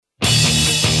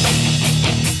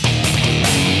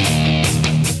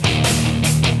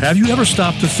Have you ever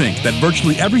stopped to think that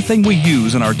virtually everything we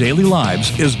use in our daily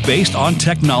lives is based on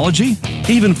technology?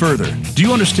 Even further, do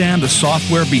you understand the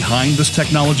software behind this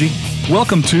technology?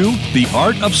 Welcome to The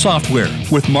Art of Software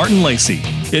with Martin Lacey.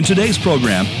 In today's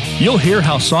program, you'll hear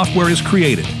how software is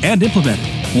created and implemented,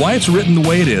 why it's written the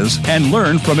way it is, and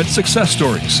learn from its success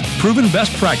stories, proven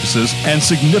best practices, and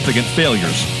significant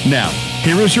failures. Now,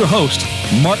 here is your host,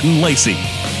 Martin Lacey.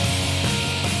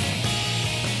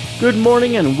 Good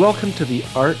morning and welcome to The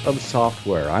Art of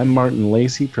Software. I'm Martin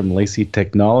Lacey from Lacey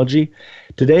Technology.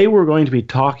 Today we're going to be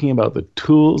talking about the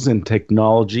tools and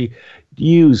technology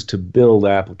used to build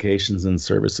applications and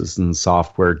services and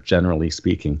software, generally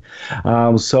speaking.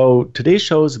 So today's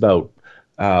show is about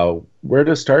where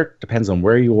to start. Depends on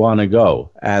where you want to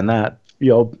go, and that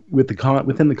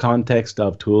within the context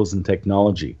of tools and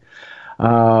technology.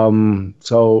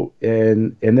 So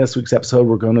in this week's episode,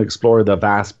 we're going to explore the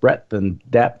vast breadth and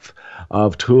depth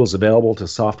of tools available to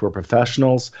software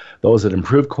professionals, those that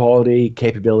improve quality,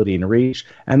 capability, and reach,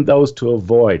 and those to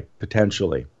avoid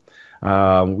potentially.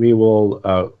 We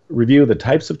will review the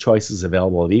types of choices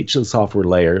available at each of the software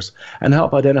layers and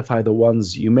help identify the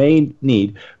ones you may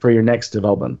need for your next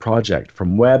development project,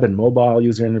 from web and mobile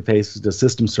user interfaces to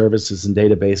system services and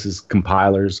databases,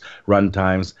 compilers,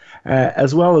 runtimes,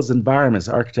 as well as environments,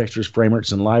 architectures,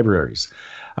 frameworks, and libraries.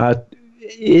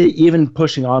 Even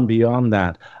pushing on beyond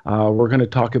that, we're going to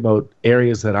talk about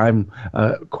areas that I'm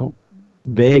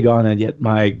vague on, and yet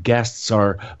my guests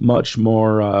are much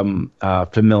more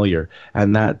familiar,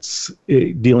 and that's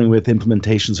dealing with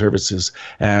implementation services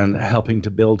and helping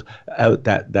to build out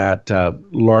that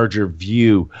larger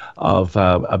view of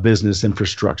a business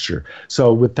infrastructure.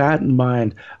 So with that in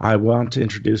mind, I want to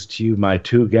introduce to you my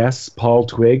two guests, Paul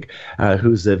Twigg,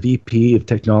 who's the VP of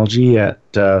Technology at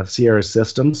Sierra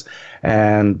Systems,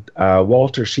 and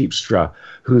Walter Sheepstra,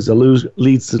 who's a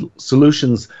lead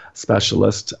solutions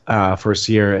specialist for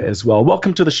Sierra as well.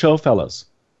 Welcome to the show, fellas.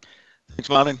 Thanks,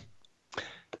 Martin.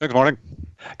 Good morning.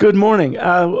 Good morning.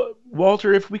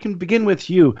 Walter, if we can begin with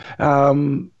you,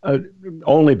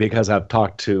 only because I've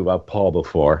talked to Paul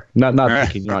before. Not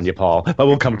picking on you, Paul, but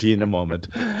we'll come to you in a moment.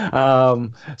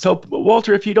 So,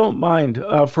 Walter, if you don't mind,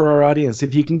 for our audience,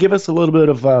 if you can give us a little bit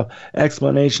of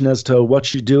explanation as to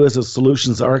what you do as a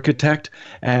solutions architect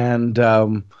and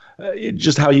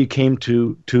just how you came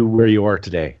to where you are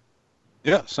today.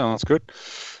 Yeah, sounds good.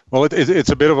 Well, it's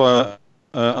a bit of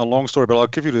a long story, but I'll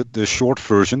give you the short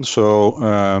version. So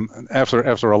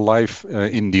after a life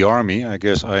in the Army, I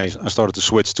guess I started to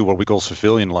switch to what we call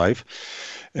civilian life.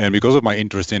 And because of my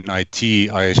interest in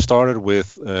IT, I started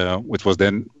with, which was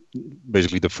then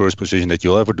basically the first position that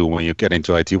you'll ever do when you get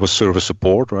into IT, was service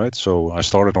support, right? So I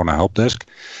started on a help desk.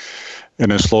 And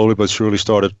then slowly but surely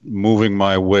started moving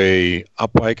my way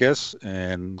up, I guess,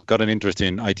 and got an interest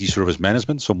in IT service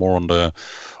management. So more on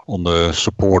the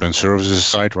support and services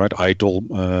side, right?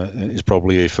 ITIL is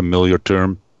probably a familiar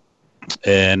term.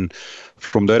 And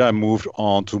from that, I moved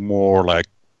on to more like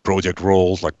project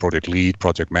roles, like project lead,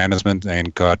 project management,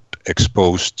 and got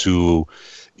exposed to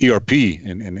ERP,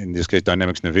 in this case,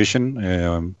 Dynamics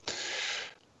Navision.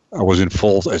 I was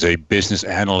involved as a business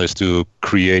analyst to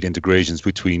create integrations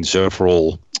between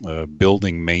several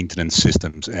building maintenance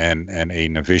systems and a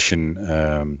Navision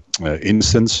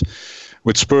instance,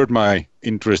 which spurred my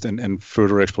interest and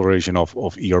further exploration of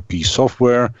ERP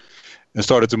software, and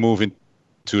started to move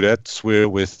into that sphere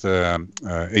with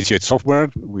ACH software,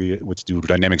 which do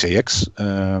Dynamics AX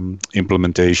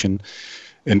implementation.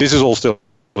 And this is all still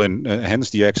hence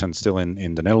the accent still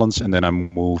in the Netherlands. And then I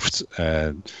moved...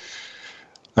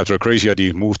 after a crazy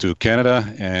idea, moved to Canada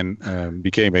and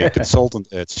became a consultant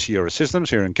at Sierra Systems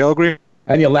here in Calgary.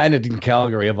 And you landed in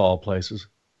Calgary, of all places.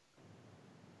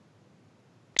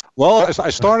 Well, I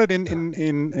started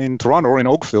in Toronto or in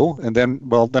Oakville, and then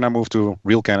I moved to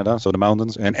real Canada, so the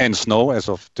mountains and snow as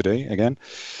of today again.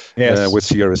 Yes. With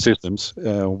Sierra Systems,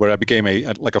 where I became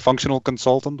a functional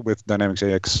consultant with Dynamics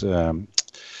AX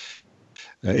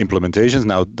implementations,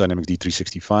 now Dynamics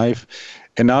D365.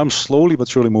 And now I'm slowly but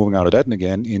surely moving out of that and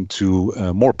again into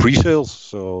more pre-sales.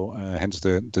 So hence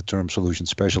the term solution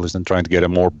specialist, and trying to get a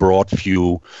more broad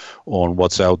view on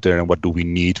what's out there and what do we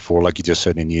need for, like you just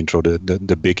said in the intro,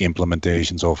 the big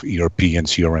implementations of ERP and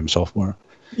CRM software.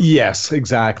 Yes,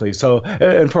 exactly. So,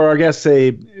 and for our guests,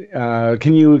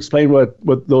 can you explain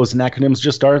what those acronyms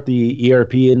just are? The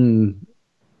ERP and...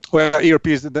 Well, ERP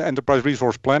is the Enterprise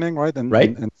Resource Planning, right? And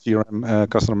CRM,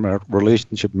 Customer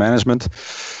Relationship Management.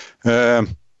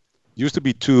 Used to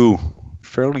be two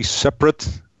fairly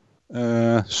separate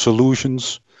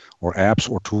solutions or apps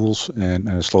or tools,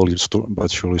 and slowly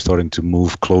but surely starting to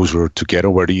move closer together,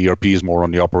 where the ERP is more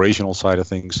on the operational side of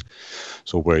things.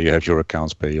 So where you have your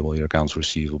accounts payable, your accounts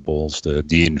receivables,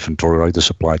 the inventory, right, the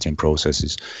supply chain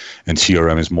processes, and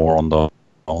CRM is more on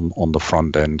the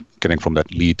front end, getting from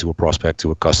that lead to a prospect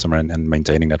to a customer, and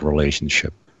maintaining that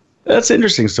relationship. That's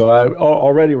interesting. So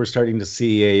already we're starting to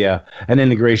see an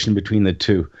integration between the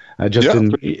two. In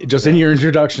your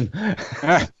introduction.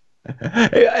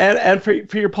 and for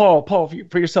your Paul,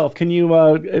 for yourself, can you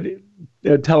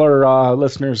tell our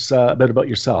listeners a bit about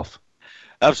yourself?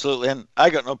 Absolutely, and I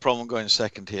got no problem going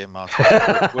second here, Martin.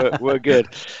 we're good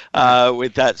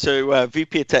with that. So,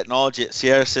 VP of Technology at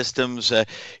Sierra Systems.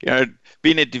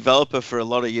 Being a developer for a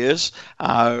lot of years,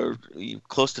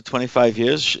 close to 25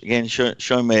 years. Again,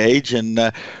 showing my age, and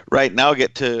right now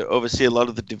get to oversee a lot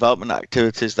of the development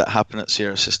activities that happen at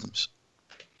Sierra Systems.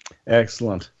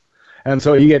 Excellent. And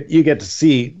so you get to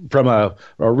see from a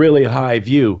really high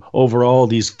view over all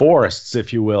these forests,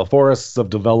 if you will, forests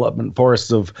of development,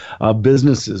 forests of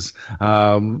businesses,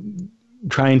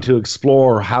 trying to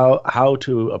explore how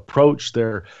to approach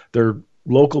their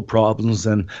local problems.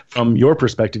 And from your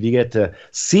perspective, you get to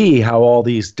see how all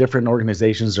these different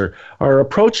organizations are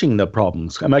approaching the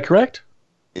problems. Am I correct?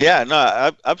 Yeah,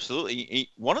 no, absolutely.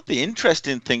 One of the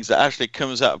interesting things that actually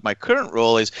comes out of my current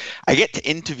role is I get to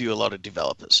interview a lot of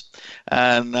developers.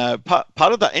 And part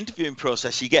of that interviewing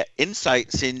process, you get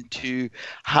insights into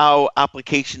how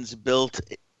applications are built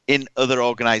in other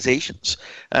organizations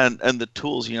and the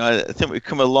tools. I think we've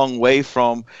come a long way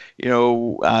from,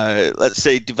 let's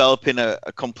say developing a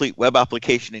complete web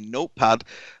application in Notepad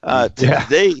to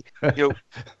today,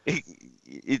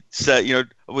 it's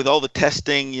with all the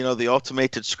testing, the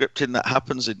automated scripting that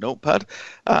happens in Notepad,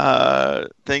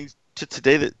 things to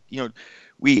today that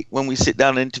when we sit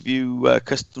down and interview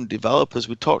custom developers,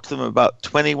 we talk to them about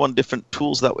 21 different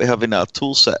tools that we have in our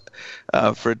tool set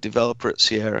for a developer at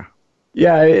Sierra.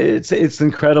 Yeah, it's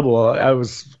incredible. I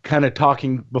was kind of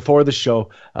talking before the show.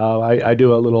 I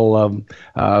do a little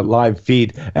live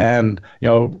feed, and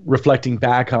reflecting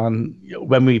back on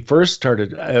when we first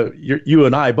started. You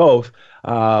and I both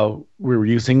we were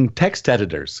using text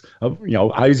editors. I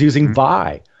was using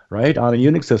Vi, right, on a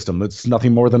Unix system. It's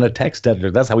nothing more than a text editor.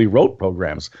 That's how we wrote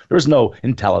programs. There was no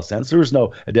IntelliSense. There was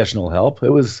no additional help.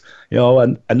 It was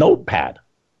a notepad.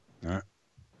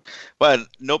 Well,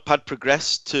 Notepad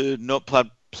progressed to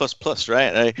Notepad++,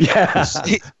 right? Yeah.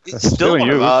 It's still one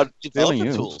of our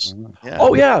development tools. Yeah.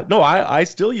 Oh, yeah. No, I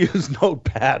still use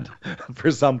Notepad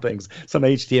for some things, some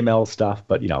HTML stuff,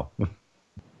 but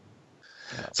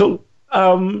So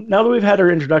now that we've had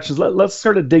our introductions, let's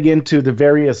sort of dig into the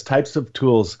various types of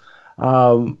tools.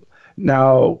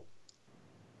 Now,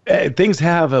 things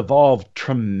have evolved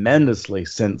tremendously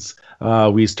since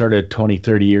we started 20,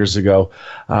 30 years ago.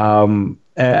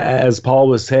 As Paul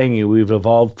was saying, we've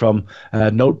evolved from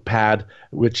Notepad,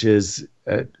 which is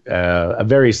a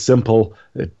very simple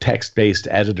text-based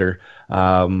editor,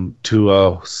 to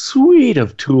a suite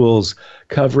of tools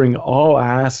covering all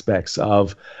aspects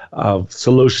of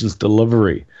solutions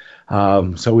delivery.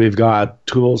 So we've got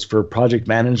tools for project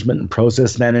management and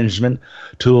process management,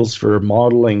 tools for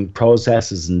modeling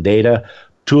processes and data,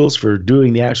 tools for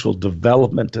doing the actual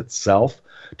development itself,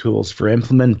 tools for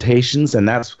implementations, and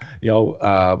that's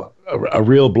a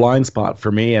real blind spot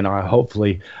for me, and I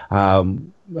hopefully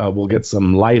we'll get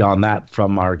some light on that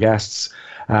from our guests.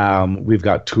 We've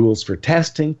got tools for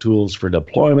testing, tools for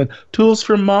deployment, tools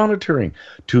for monitoring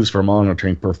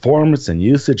performance and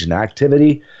usage and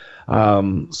activity.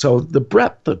 So the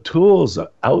breadth of tools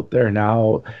out there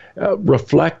now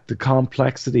reflect the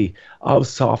complexity of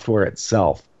software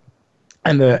itself,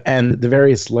 and the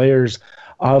various layers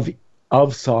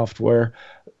of software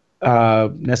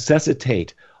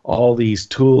necessitate all these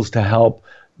tools to help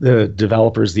the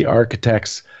developers, the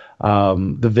architects,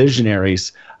 the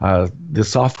visionaries, the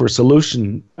software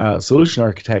solution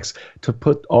architects to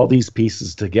put all these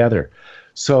pieces together.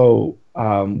 So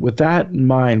with that in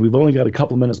mind, we've only got a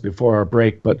couple minutes before our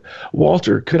break, but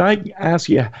Walter, could I ask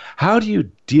you, how do you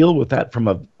deal with that from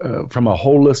a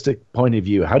holistic point of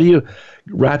view? How do you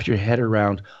wrap your head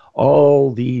around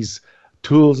all these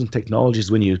tools and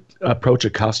technologies when you approach a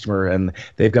customer and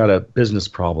they've got a business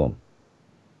problem?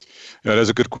 Yeah, that's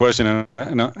a good question,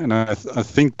 and I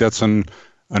think that's an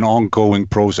ongoing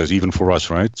process, even for us,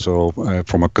 right? So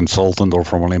from a consultant or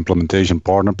from an implementation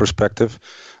partner perspective,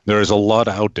 there is a lot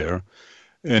out there,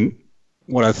 and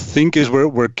what I think is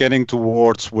we're getting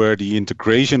towards where the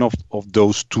integration of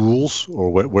those tools, or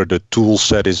where the tool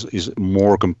set is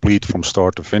more complete from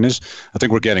start to finish. I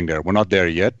think we're getting there. We're not there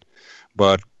yet,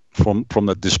 but from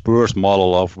the dispersed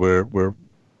model of where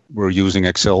we're using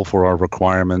Excel for our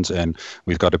requirements, and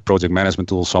we've got a project management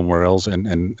tool somewhere else,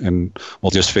 and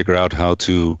we'll just figure out how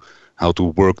to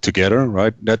work together,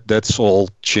 right? That's all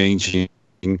changing,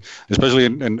 especially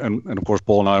and of course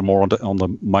Paul and I are more on the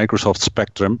Microsoft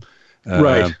spectrum,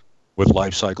 right, with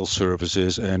lifecycle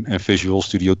services and Visual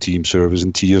Studio Team Service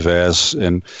and TFS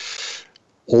and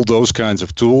all those kinds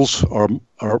of tools are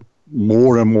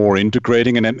more and more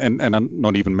integrating, and I'm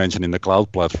not even mentioning the cloud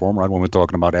platform, right? When we're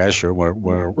talking about Azure, where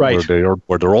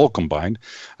they're all combined,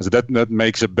 so that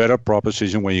makes a better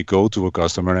proposition when you go to a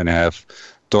customer and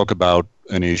talk about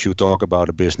an issue, talk about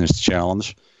a business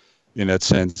challenge. In that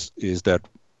sense, is that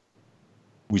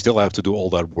we still have to do all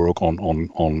that work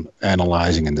on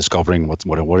analyzing and discovering what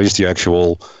is the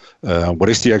actual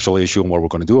issue and what we're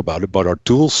going to do about it. But our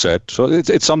tool set, so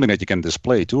it's something that you can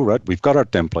display too, right? We've got our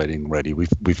templating ready. We've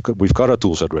got our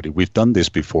tool set ready. We've done this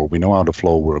before. We know how the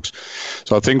flow works.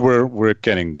 So I think we're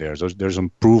getting there. So there's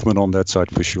improvement on that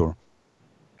side for sure.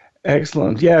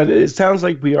 Excellent. Yeah, it sounds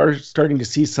like we are starting to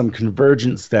see some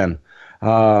convergence then,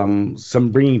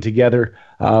 some bringing together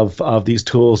of these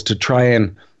tools to try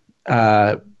and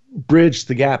bridge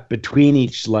the gap between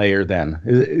each layer then.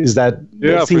 Is that?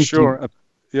 Yeah, for sure.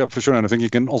 Yeah, for sure. And I think you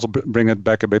can also bring it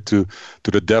back a bit to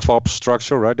the DevOps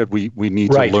structure, right? That we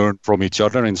need to learn from each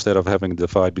other instead of having a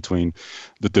divide between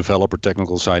the developer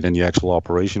technical side and the actual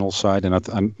operational side. And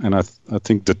I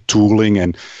think the tooling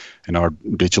and our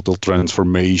digital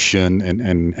transformation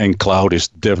and cloud is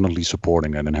definitely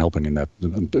supporting that and helping in that,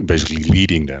 basically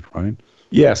leading that, right?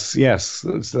 Yes.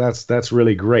 So that's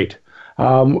really great.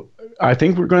 I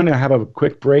think we're going to have a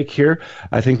quick break here.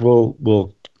 I think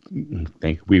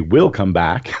we will come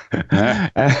back.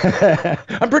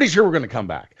 I'm pretty sure we're going to come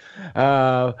back.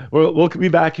 We'll be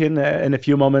back in a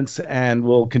few moments, and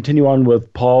we'll continue on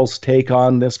with Paul's take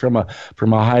on this from a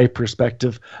high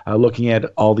perspective, looking at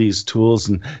all these tools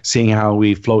and seeing how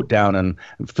we float down and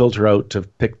filter out to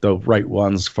pick the right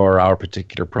ones for our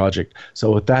particular project.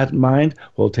 So with that in mind,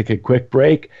 we'll take a quick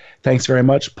break. Thanks very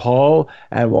much, Paul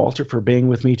and Walter, for being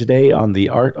with me today on The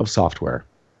Art of Software.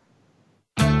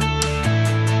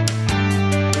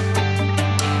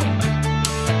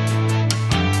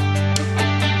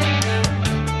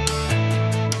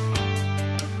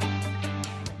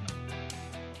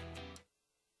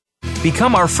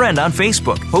 Become our friend on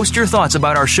Facebook. Post your thoughts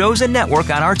about our shows and network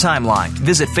on our timeline.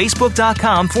 Visit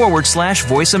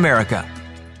facebook.com/Voice America.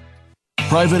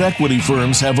 Private equity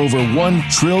firms have over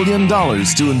 $1 trillion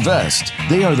to invest.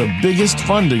 They are the biggest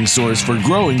funding source for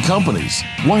growing companies.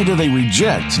 Why do they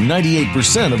reject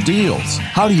 98% of deals?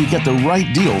 How do you get the right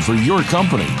deal for your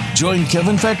company? Join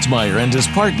Kevin Fechtmeyer and his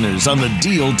partners on the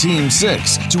Deal Team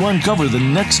 6 to uncover the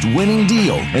next winning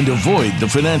deal and avoid the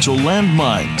financial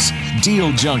landmines.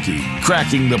 Deal Junkie,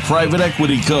 Cracking the Private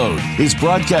Equity Code, is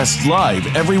broadcast live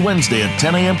every Wednesday at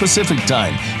 10 a.m. Pacific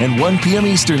Time and 1 p.m.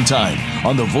 Eastern Time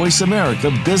on the Voice America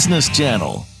Business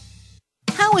Channel.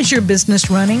 How is your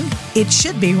business running? It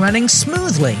should be running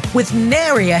smoothly, with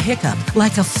nary a hiccup,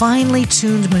 like a finely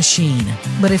tuned machine.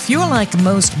 But if you're like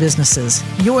most businesses,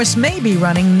 yours may be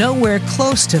running nowhere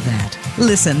close to that.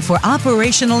 Listen for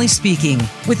Operationally Speaking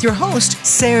with your host,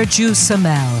 Sergio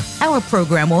Samel. Our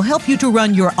program will help you to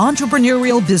run your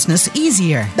entrepreneurial business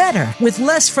easier, better, with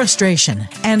less frustration.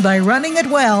 And by running it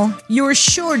well, you're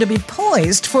sure to be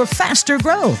poised for faster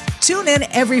growth. Tune in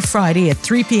every Friday at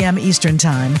 3 p.m. Eastern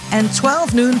Time and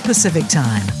 12 noon Pacific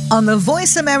Time on the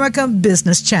Voice America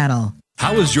Business Channel.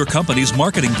 How is your company's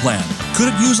marketing plan?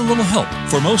 Could it use a little help?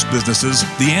 For most businesses,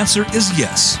 the answer is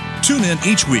yes. Tune in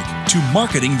each week to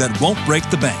Marketing That Won't Break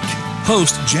the Bank.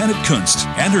 Host Janet Kunst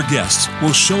and her guests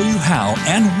will show you how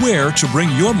and where to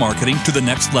bring your marketing to the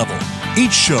next level.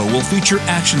 Each show will feature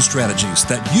action strategies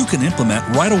that you can implement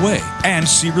right away and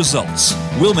see results.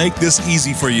 We'll make this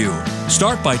easy for you.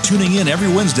 Start by tuning in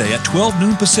every Wednesday at 12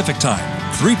 noon Pacific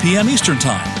Time, 3 p.m. Eastern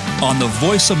Time on the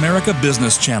Voice America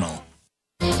Business Channel.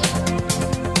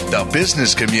 The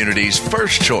business community's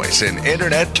first choice in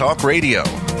Internet Talk Radio.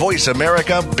 Voice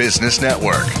America Business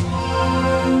Network.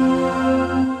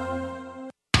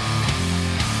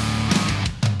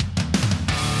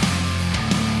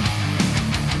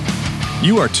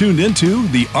 You are tuned into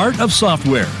The Art of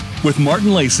Software with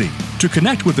Martin Lacey. To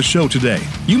connect with the show today,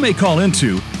 you may call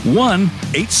into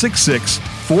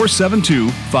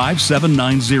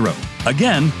 1-866-472-5790.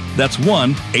 Again, that's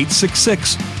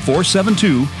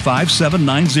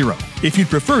 1-866-472-5790. If you'd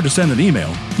prefer to send an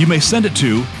email, you may send it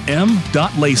to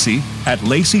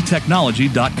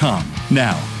m.lacey@laceytechnology.com.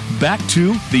 Now, back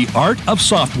to The Art of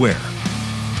Software.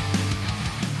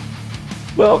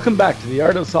 Welcome back to The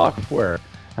Art of Software.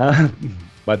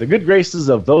 By the good graces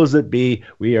of those that be,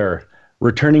 we are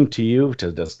returning to you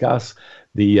to discuss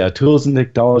the tools and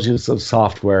technologies of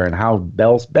software and how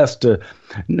best to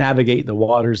navigate the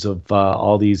waters of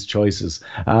all these choices.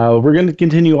 We're going to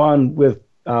continue on with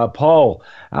Paul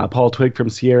Twig from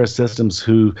Sierra Systems,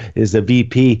 who is a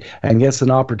VP and gets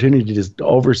an opportunity to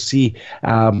oversee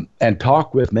and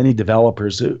talk with many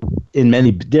developers in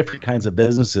many different kinds of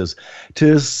businesses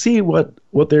to see what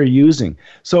they're using.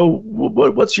 So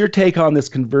what's your take on this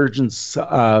convergence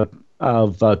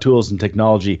of tools and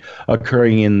technology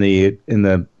occurring in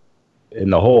the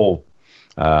whole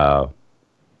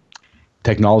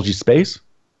technology space?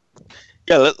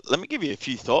 Yeah, let me give you a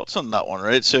few thoughts on that one,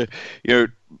 right? So,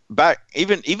 back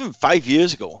even 5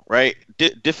 years ago, right?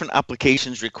 Different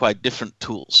applications required different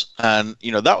tools, and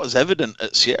that was evident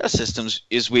at Sierra Systems.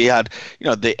 Is we had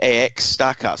the AX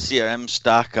stack, our CRM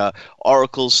stack, our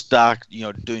Oracle stack,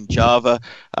 doing Java,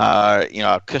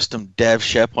 our custom dev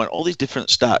SharePoint, all these different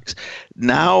stacks.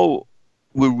 Now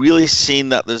we're really seeing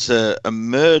that there's a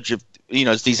merge of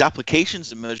as these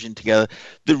applications are merging together,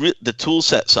 the tool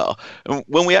sets are. And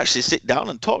when we actually sit down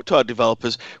and talk to our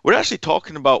developers, we're actually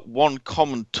talking about one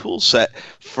common tool set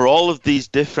for all of these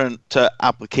different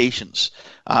applications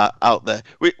out there,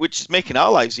 which is making our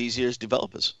lives easier as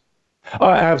developers. Oh,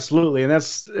 absolutely, and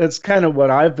that's kind of what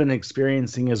I've been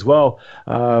experiencing as well.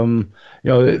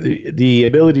 The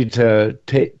ability to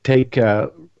take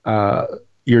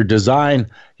your design,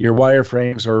 your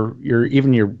wireframes, or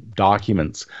even your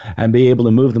documents, and be able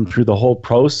to move them through the whole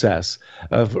process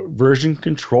of version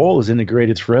control is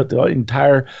integrated throughout the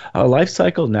entire life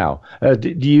cycle now. Do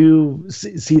you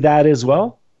see that as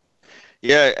well?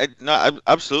 Yeah, no,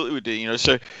 absolutely we do.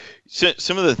 So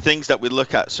some of the things that we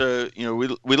look at. So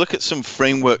we look at some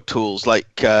framework tools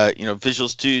like Visual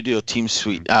Studio, Team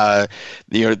Suite,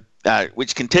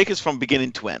 which can take us from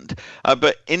beginning to end.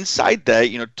 But inside there,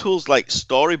 tools like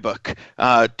Storybook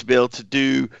to be able to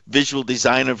do visual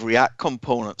design of React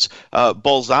components,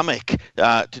 Balsamic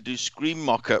to do screen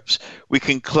mockups. We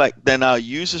can collect then our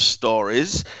user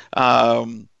stories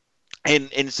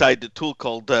inside the tool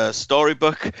called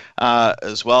Storybook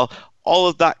as well. All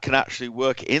of that can actually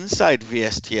work inside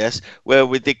VSTS, where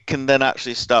they can then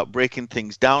actually start breaking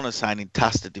things down, assigning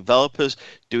tasks to developers,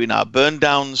 doing our burn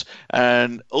downs,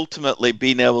 and ultimately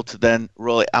being able to then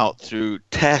roll it out through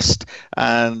test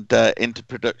and into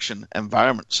production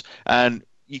environments. And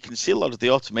you can see a lot of the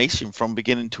automation from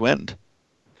beginning to end.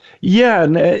 Yeah,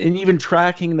 and even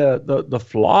tracking the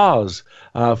flaws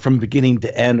from beginning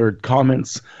to end, or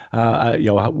comments,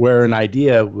 where an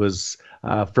idea was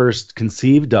first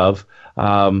conceived of.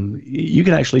 You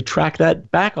can actually track that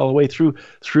back all the way through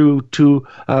to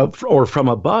or from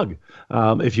a bug,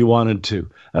 if you wanted to,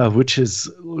 which is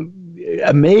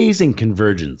amazing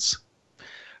convergence.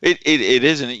 It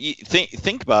is, and you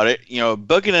think about it.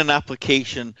 Bugging an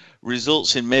application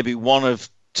results in maybe one of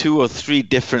two or three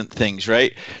different things,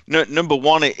 right? Number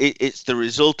one, it's the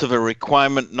result of a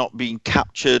requirement not being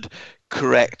captured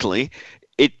correctly.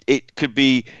 It could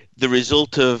be the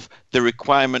result of the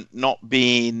requirement not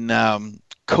being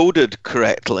coded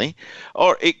correctly,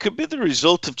 or it could be the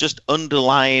result of just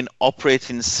underlying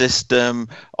operating system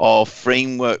or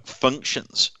framework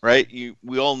functions, right?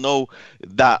 We all know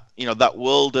that that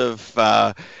world of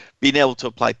being able to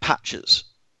apply patches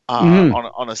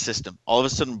on a system all of a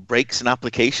sudden breaks an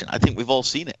application. I think we've all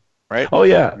seen it, right? Oh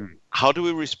yeah. How do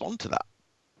we respond to that?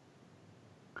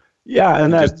 Yeah,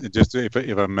 and just if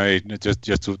I may, just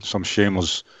to some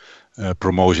shameless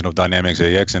promotion of Dynamics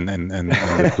AX and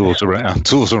the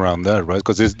tools around that, right?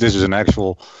 Because this is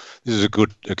a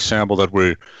good example that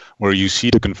where you see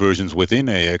the conversions within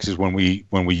AX is when we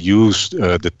use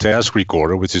the task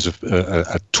recorder, which is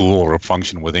a tool or a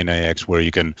function within AX where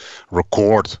you can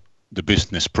record the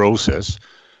business process.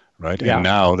 Right. Yeah. And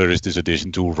now there is this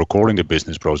addition to recording the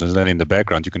business process. And then in the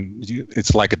background,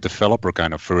 it's like a developer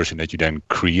kind of version that you then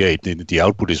create. The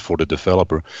output is for the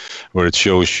developer, where it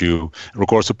shows you,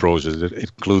 records the process. It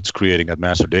includes creating that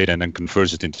master data and then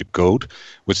converts it into code,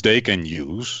 which they can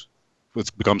use, which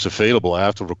becomes available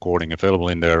after recording, available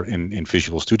in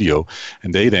Visual Studio.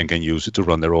 And they then can use it to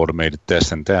run their automated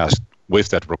test and task with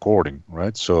that recording.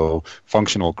 Right. So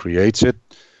functional creates it,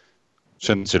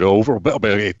 sends it over, but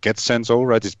it gets sent over,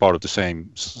 right? It's part of the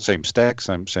same stack,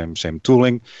 same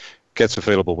tooling, gets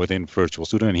available within Virtual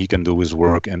Studio, and he can do his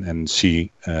work and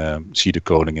see the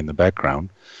coding in the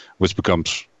background, which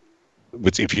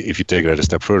if you take it a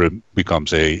step further,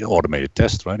 becomes a automated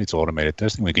test, right? It's automated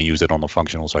testing. We can use that on the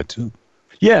functional side too.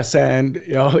 Yes, and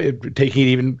taking it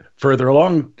even further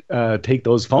along, take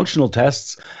those functional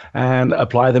tests and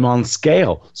apply them on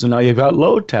scale. So now you've got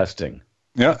load testing.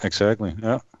 Yeah, exactly.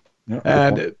 Yeah.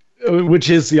 And which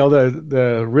is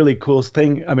the really cool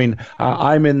thing. I mean,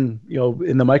 I'm in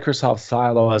in the Microsoft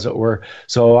silo, as it were.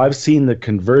 So I've seen the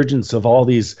convergence of all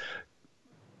these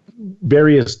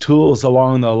various tools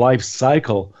along the life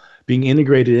cycle being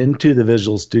integrated into the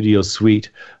Visual Studio Suite.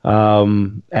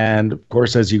 And of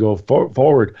course, as you go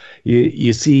forward,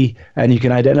 you see and you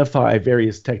can identify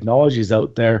various technologies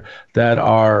out there that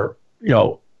are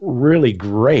really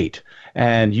great.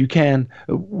 And you can,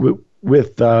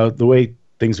 with the way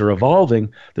things are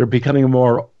evolving, they're becoming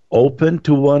more open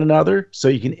to one another, so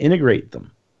you can integrate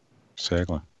them.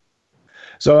 Exactly.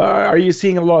 So are you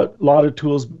seeing a lot of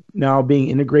tools now being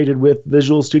integrated with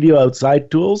Visual Studio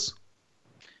outside tools?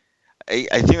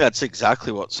 I think that's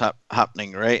exactly what's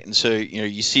happening, right? And so,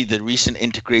 you see the recent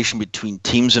integration between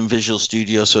Teams and Visual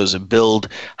Studio. So as a build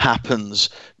happens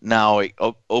now, it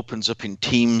opens up in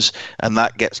Teams, and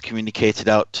that gets communicated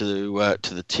out to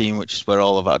the team, which is where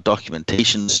all of our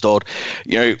documentation is stored.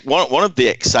 One of the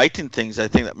exciting things I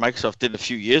think that Microsoft did a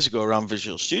few years ago around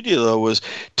Visual Studio, though, was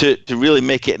to really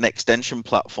make it an extension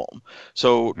platform.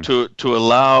 So to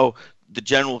allow the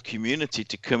general community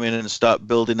to come in and start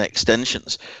building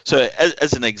extensions. So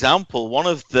as an example, one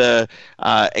of the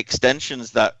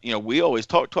extensions that we always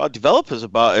talk to our developers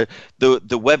about,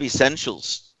 the Web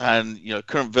Essentials, and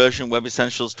current version Web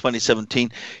Essentials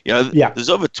 2017. There's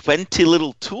over 20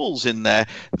 little tools in there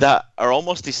that are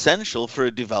almost essential for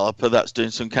a developer that's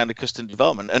doing some kind of custom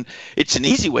development. And it's an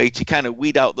easy way to kind of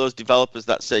weed out those developers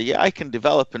that say, yeah, I can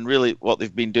develop, and really what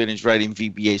they've been doing is writing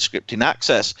VBA script in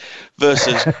Access,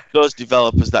 versus those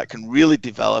developers that can really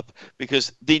develop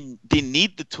because they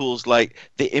need the tools like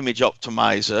the image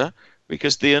optimizer,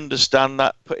 because they understand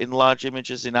that putting large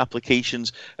images in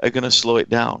applications are going to slow it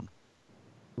down.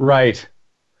 Right.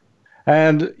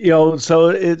 And, so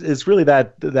it's really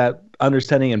that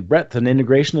understanding and breadth and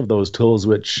integration of those tools,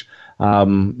 which,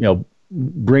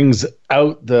 brings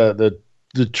out the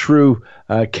true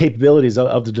capabilities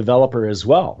of the developer as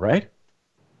well, right?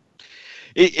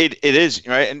 It is,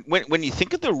 right? And when you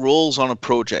think of the roles on a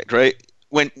project, right?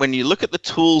 When you look at the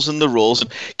tools and the roles, and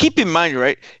keep in mind,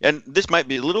 right, and this might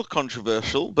be a little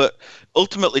controversial, but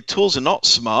ultimately tools are not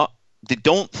smart. They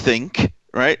don't think.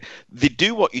 Right, they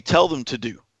do what you tell them to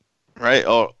do, right?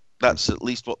 Or that's at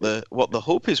least what the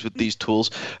hope is with these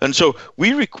tools. And so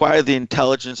we require the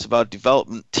intelligence of our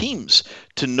development teams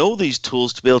to know these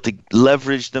tools, to be able to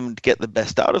leverage them, to get the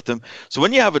best out of them. So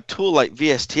when you have a tool like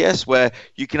VSTS, where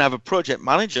you can have a project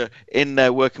manager in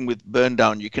there working with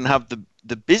Burndown, you can have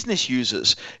the business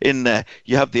users in there,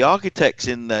 you have the architects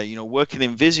in there, working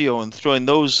in Visio and throwing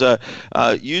those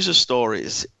user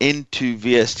stories into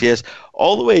VSTS,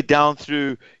 all the way down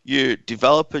through your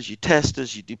developers, your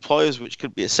testers, your deployers, which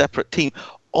could be a separate team,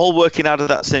 all working out of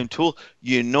that same tool.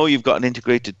 You've got an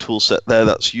integrated tool set there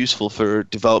that's useful for a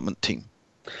development team.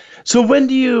 So when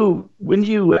do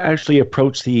you actually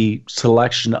approach the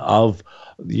selection of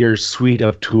your suite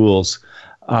of tools?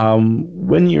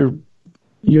 When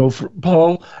you're for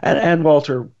Paul and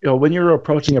Walter, when you're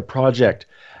approaching a project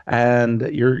and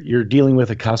you're dealing with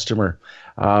a customer,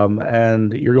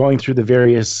 and you're going through the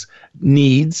various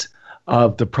needs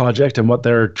of the project and what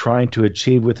they're trying to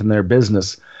achieve within their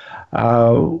business,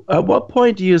 at what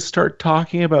point do you start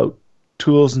talking about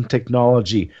tools and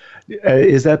technology?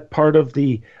 Is that part of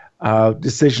the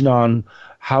decision on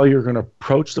how you're going to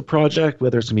approach the project,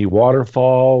 whether it's going to be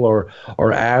waterfall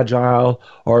or agile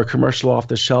or commercial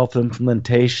off-the-shelf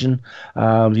implementation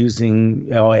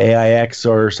using AIX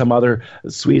or some other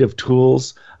suite of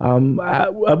tools?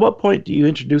 At what point do you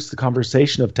introduce the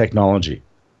conversation of technology?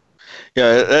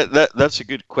 Yeah, that's a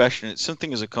good question. It's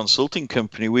something as a consulting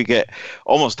company we get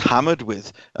almost hammered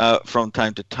with from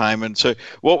time to time. And so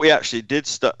what we actually did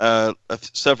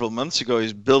several months ago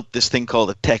is build this thing called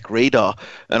a tech radar.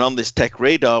 And on this tech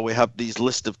radar, we have these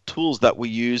list of tools that we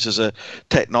use as a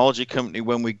technology company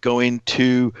when we go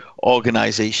into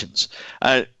organizations.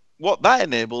 What that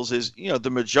enables is,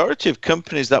 the majority of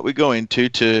companies that we go into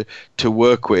to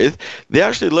work with, they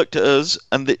actually look to us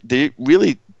and they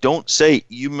really don't say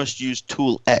you must use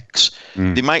tool X.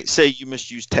 They might say you must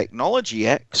use technology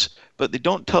X, but they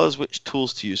don't tell us which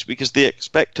tools to use because they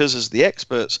expect us as the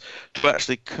experts to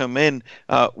actually come in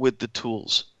with the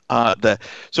tools there.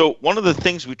 So one of the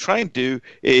things we try and do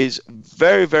is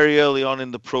very, very early on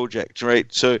in the project,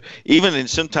 right? So even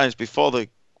sometimes before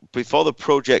the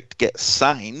project gets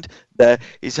signed, there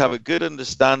is have a good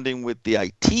understanding with the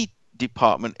IT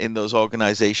department in those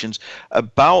organizations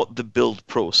about the build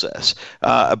process,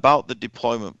 about the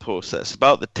deployment process,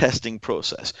 about the testing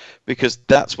process, because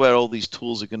that's where all these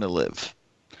tools are going to live.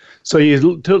 So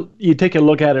you take a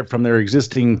look at it from their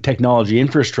existing technology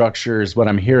infrastructure is what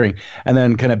I'm hearing, and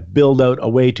then kind of build out a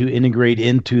way to integrate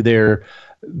into their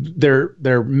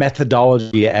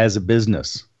methodology as a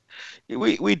business.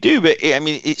 We do, but I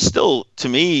mean, it's still, to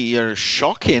me,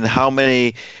 shocking how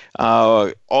many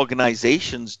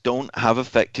organizations don't have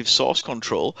effective source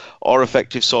control or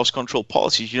effective source control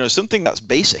policies. Something that's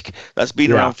basic, that's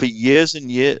been around for years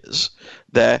and years,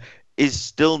 that is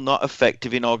still not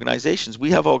effective in organizations.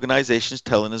 We have organizations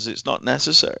telling us it's not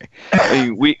necessary. I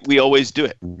mean, we always do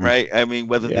it, right? I mean,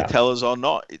 whether they tell us or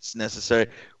not, it's necessary.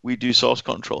 We do source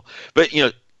control. But,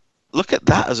 look at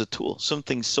that as a tool,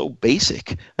 something so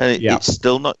basic, and it's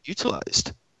still not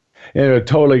utilized. I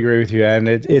totally agree with you, and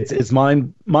it's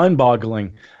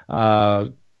mind-boggling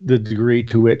the degree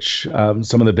to which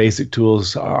some of the basic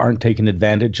tools aren't taken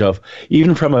advantage of.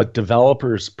 Even from a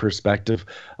developer's perspective,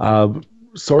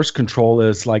 source control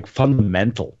is like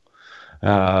fundamental.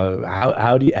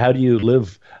 How do you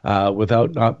live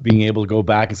without not being able to go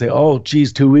back and say, oh,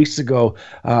 geez, 2 weeks ago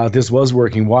this was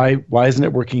working. Why isn't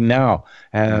it working now?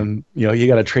 And you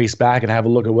got to trace back and have a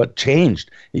look at what changed.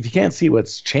 If you can't see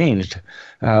what's changed,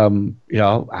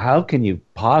 how can you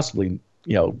possibly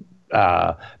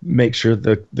make sure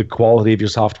that the quality of your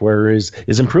software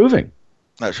is improving?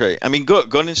 That's right. I mean, go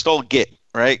and install Git.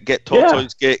 Right? Get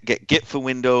Tortoise Git, get Git for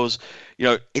Windows.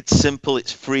 It's simple,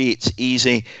 it's free, it's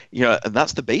easy, and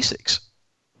that's the basics.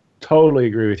 Totally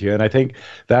agree with you. And I think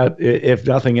that if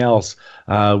nothing else,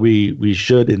 we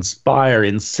should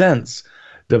incense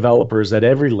developers at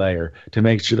every layer to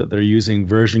make sure that they're using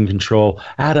version control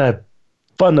at a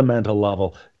fundamental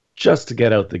level just to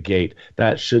get out the gate.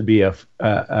 That should be a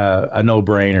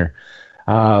no-brainer.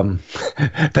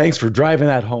 Thanks for driving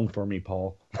that home for me,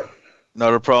 Paul.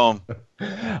 Not a problem.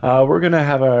 We're going to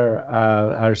have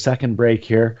our second break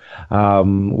here.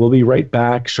 We'll be right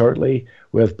back shortly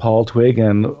with Paul Twigg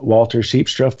and Walter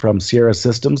Sheepstra from Sierra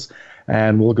Systems,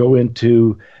 and we'll go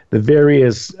into the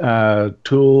various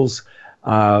tools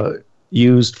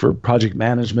used for project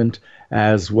management,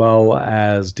 as well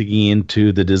as digging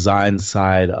into the design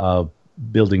side of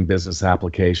building business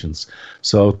applications.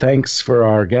 So thanks for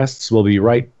our guests. We'll be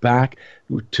right back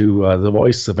to the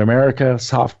Voice of America,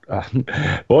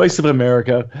 Voice of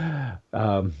America.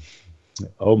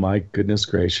 Oh my goodness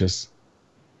gracious.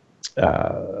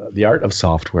 The Art of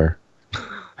Software.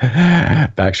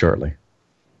 Back shortly.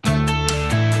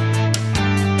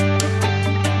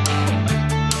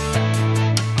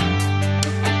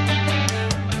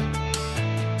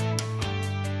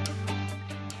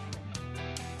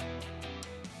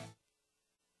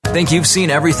 Think you've seen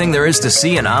everything there is to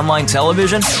see in online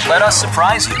television? Let us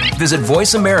surprise you. Visit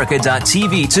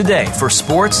voiceamerica.tv today for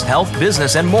sports, health,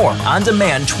 business, and more on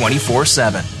demand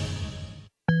 24/7.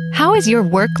 How is your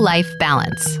work-life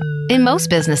balance? In most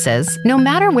businesses, no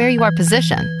matter where you are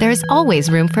positioned, there is always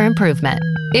room for improvement.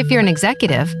 If you're an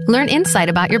executive, learn insight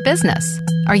about your business.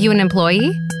 Are you an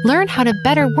employee? Learn how to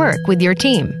better work with your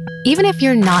team. Even if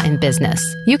you're not in business,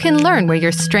 you can learn where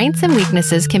your strengths and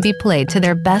weaknesses can be played to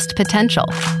their best potential.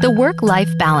 The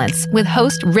Work-Life Balance with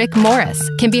host Rick Morris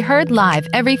can be heard live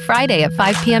every Friday at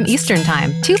 5 p.m. Eastern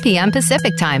Time, 2 p.m.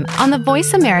 Pacific Time on the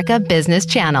Voice America Business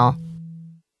Channel.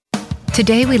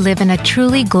 Today we live in a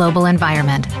truly global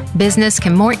environment. Business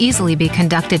can more easily be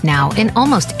conducted now in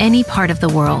almost any part of the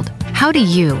world. How do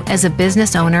you, as a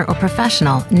business owner or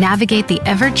professional, navigate the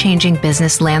ever-changing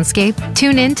business landscape?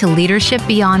 Tune in to Leadership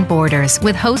Beyond Borders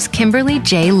with host Kimberly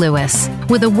J. Lewis.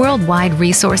 With a worldwide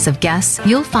resource of guests,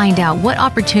 you'll find out what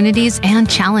opportunities and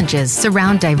challenges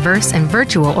surround diverse and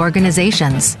virtual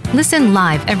organizations. Listen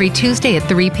live every Tuesday at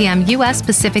 3 p.m. U.S.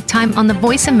 Pacific Time on the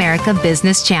Voice America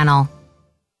Business Channel.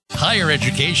 Higher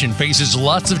education faces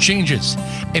lots of changes.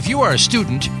 If you are a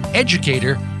student,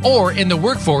 educator, or in the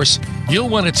workforce, you'll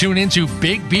want to tune into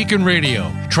Big Beacon Radio,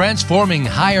 Transforming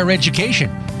Higher Education.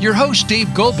 Your host,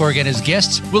 Dave Goldberg, and his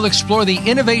guests will explore the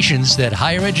innovations that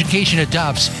higher education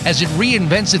adopts as it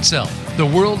reinvents itself. The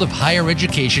world of higher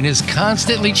education is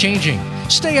constantly changing.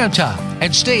 Stay on top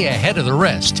and stay ahead of the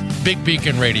rest. Big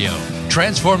Beacon Radio,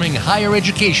 Transforming Higher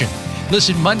Education.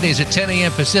 Listen Mondays at 10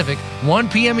 a.m. Pacific, 1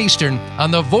 p.m. Eastern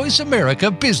on the Voice America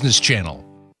Business Channel.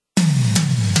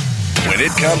 When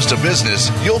it comes to business,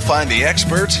 you'll find the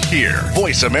experts here.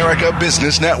 Voice America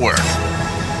Business Network.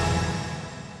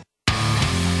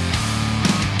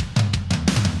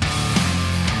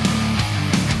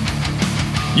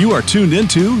 You are tuned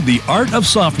into The Art of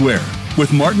Software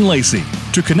with Martin Lacey.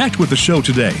 To connect with the show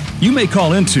today, you may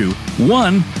call into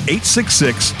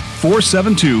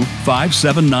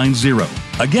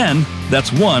 1-866-472-5790. Again, that's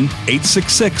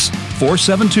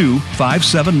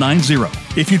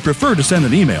 1-866-472-5790. If you'd prefer to send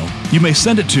an email, you may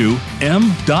send it to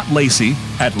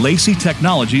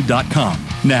m.lacey@laceytechnology.com.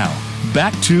 Now,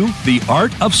 back to The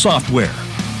Art of Software.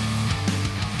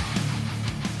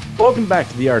 Welcome back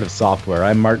to The Art of Software.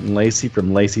 I'm Martin Lacey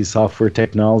from Lacey Software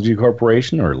Technology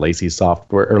Corporation, or Lacey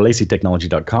Software, or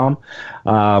laceytechnology.com.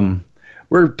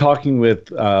 We're talking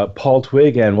with Paul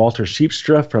Twigg and Walter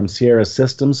Sheepstra from Sierra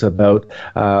Systems about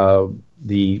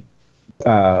the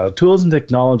tools and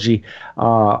technology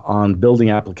on building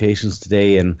applications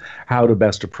today and how to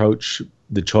best approach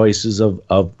the choices of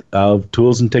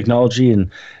tools and technology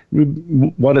and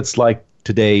what it's like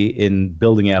today in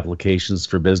building applications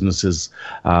for businesses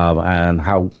and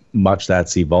how much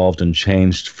that's evolved and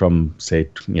changed from, say,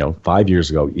 5 years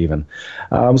ago even.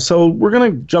 So we're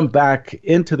going to jump back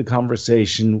into the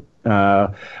conversation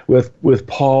with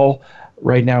Paul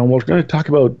right now, and we're going to talk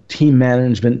about team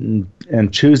management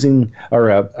and choosing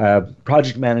or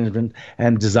project management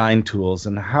and design tools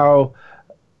and how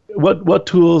what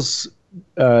tools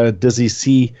does he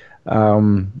see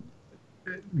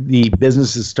the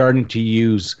business is starting to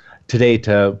use today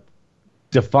to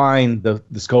define the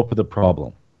scope of the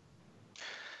problem?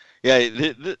 Yeah,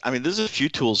 I mean, there's a few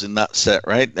tools in that set,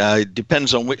 right? It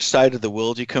depends on which side of the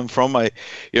world you come from.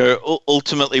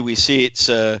 Ultimately, we see it's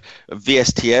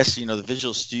VSTS, the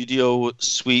Visual Studio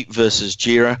Suite versus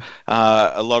Jira.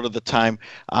 A lot of the time,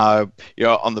 on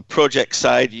the project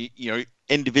side,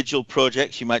 individual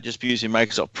projects, you might just be using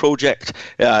Microsoft Project.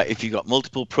 If you've got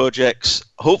multiple projects,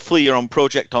 hopefully you're on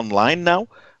Project Online now.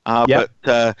 Yep.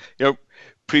 But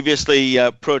previously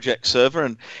Project Server,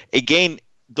 and again,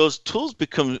 those tools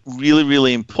become really,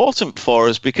 really important for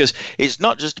us because it's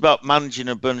not just about managing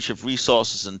a bunch of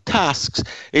resources and tasks.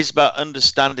 It's about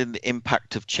understanding the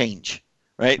impact of change,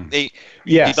 right?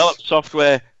 You develop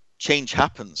software, change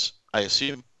happens, I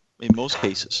assume, in most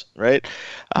cases, right?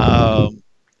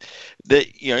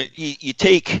 You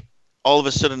take all of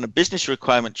a sudden a business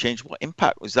requirement change. What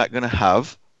impact was that going to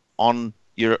have on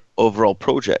your overall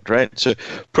project, right? So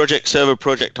Project Server,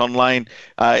 Project Online,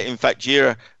 in fact,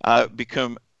 Jira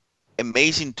become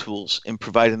amazing tools in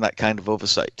providing that kind of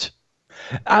oversight.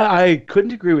 I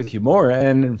couldn't agree with you more.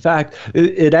 And in fact,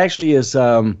 it actually is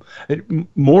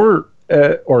more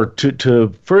or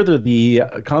to further the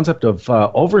concept of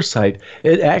oversight,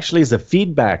 it actually is a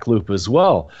feedback loop as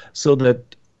well, so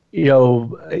that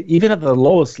even at the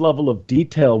lowest level of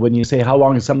detail, when you say how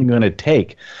long is something going to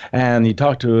take, and you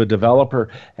talk to a developer,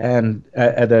 and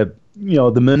at the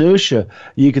minutia,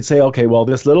 you could say, okay, well,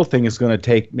 this little thing is going to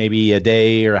take maybe a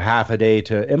day or half a day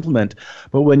to implement.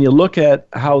 But when you look at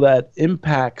how that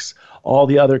impacts all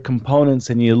the other components,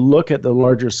 and you look at the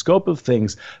larger scope of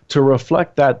things, to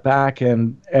reflect that back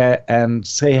and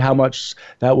say how much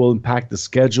that will impact the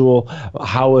schedule,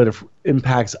 how it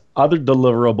impacts other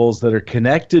deliverables that are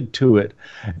connected to it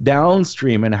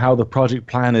downstream, and how the project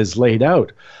plan is laid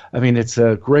out. I mean, it's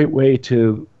a great way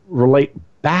to relate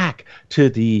back to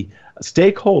the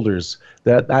stakeholders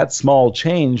that small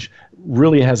change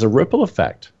really has a ripple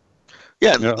effect.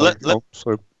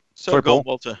 Sorry, go on,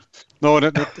 Walter. No,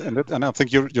 and I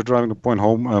think you're driving the point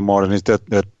home, Martin, is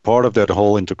that part of that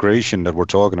whole integration that we're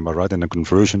talking about, right, and the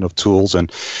conversion of tools,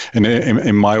 and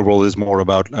in my role is more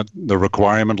about the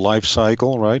requirement life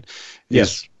cycle, right?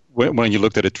 Yes. When you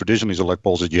looked at it traditionally, so like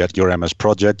Paul said, you had your MS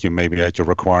project, you maybe had your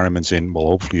requirements in, well,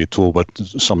 hopefully a tool, but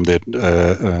some did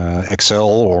Excel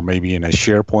or maybe in a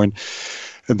SharePoint,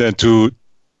 and then to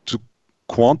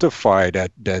quantify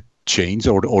that change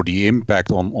or the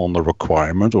impact on the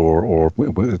requirement or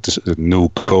the new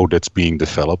code that's being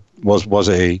developed was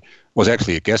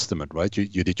actually a guesstimate, right?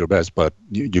 You did your best, but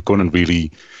you couldn't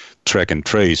really track and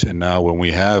trace. And now when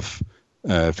we have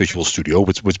Visual Studio,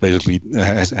 which basically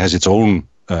has its own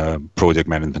project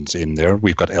management in there,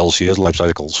 we've got LCS,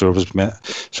 Lifecycle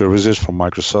Services from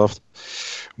Microsoft,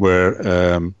 where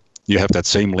you have that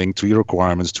same link to your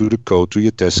requirements, to the code, to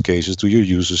your test cases, to your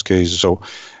users cases. So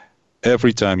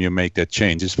every time you make that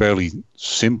change, it's fairly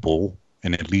simple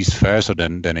and at least faster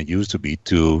than it used to be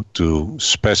to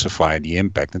specify the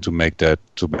impact and to make that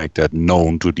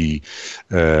known to the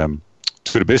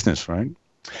business, right?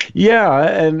 Yeah,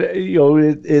 and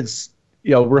it's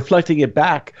reflecting it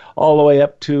back all the way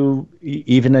up to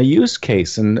even a use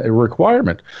case and a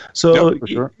requirement. So, for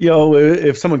sure.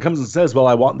 If someone comes and says, well,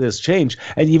 I want this change,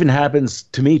 and it even happens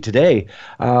to me today,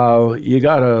 you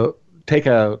got to take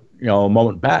a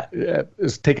moment back,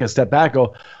 take a step back,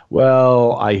 go,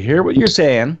 well, I hear what you're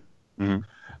saying. Mm-hmm.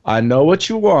 I know what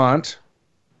you want,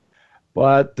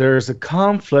 but there's a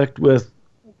conflict with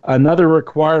another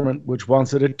requirement which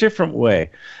wants it a different way.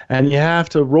 And you have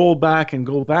to roll back and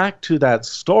go back to that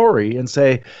story and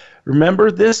say,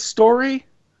 remember this story?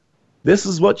 This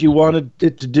is what you wanted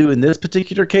it to do in this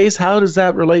particular case. How does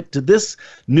that relate to this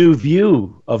new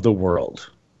view of the world?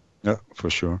 Yeah, for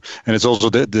sure. And it's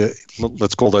also the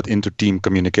let's call that inter-team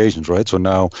communications, right? So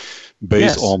now,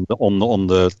 based on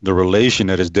the relation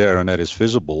that is there and that is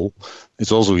visible,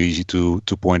 it's also easy to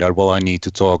point out, well, I need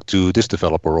to talk to this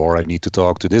developer, or I need to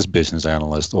talk to this business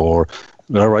analyst, or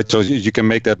right. So you can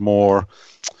make that more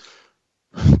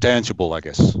tangible, I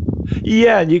guess.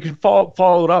 Yeah, and you can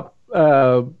follow it up,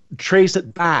 trace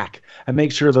it back, and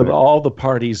make sure that all the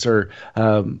parties are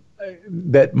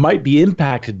that might be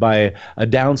impacted by a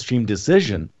downstream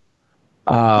decision,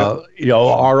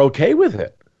 are okay with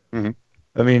it. Mm-hmm.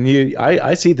 I mean,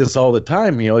 I see this all the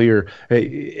time. You're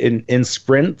in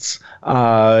sprints.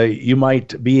 You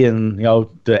might be in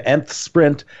the nth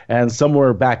sprint, and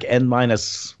somewhere back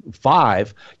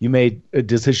n-5, you made a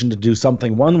decision to do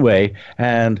something one way,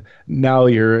 and now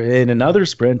you're in another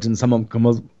sprint, and someone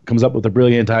comes up with a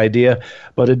brilliant idea,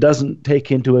 but it doesn't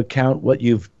take into account what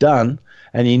you've done.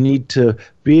 And you need to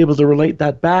be able to relate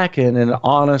that back in an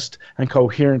honest and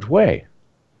coherent way.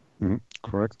 Mm-hmm.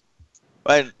 Correct.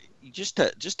 And just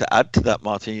to add to that,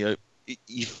 Martin,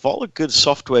 you follow good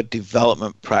software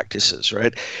development practices,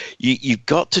 right? You've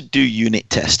got to do unit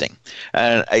testing,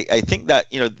 and I think that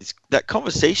that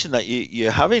conversation that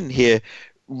you're having here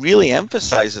really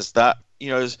emphasizes that.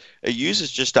 As a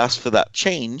user's just asked for that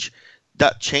change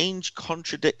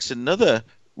contradicts another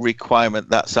requirement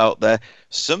that's out there.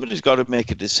 Somebody's got to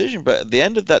make a decision, but at the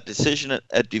end of that decision,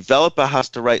 a developer has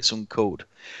to write some code.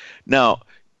 Now,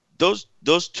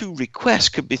 those two requests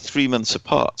could be 3 months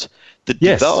apart. The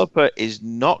developer is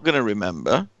not going to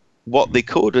remember what they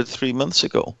coded 3 months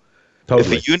ago.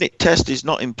 Totally. If a unit test is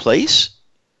not in place,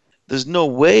 there's no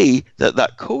way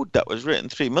that code that was written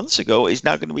 3 months ago is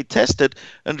now going to be tested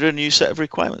under a new set of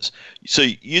requirements. So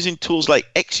using tools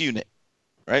like XUnit,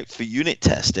 right, for unit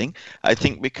testing, I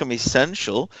think become an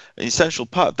essential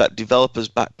part of that developer's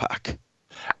backpack.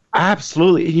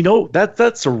 Absolutely.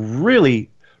 That's a really,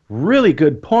 really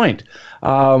good point.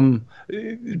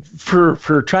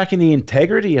 For tracking the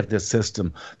integrity of this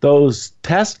system, those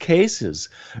test cases,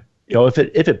 if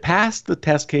it passed the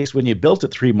test case when you built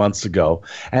it 3 months ago,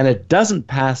 and it doesn't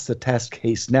pass the test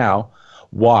case now,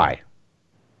 why?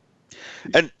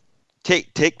 And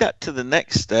take that to the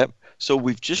next step. So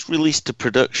we've just released to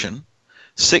production.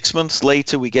 6 months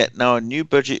later, we get now a new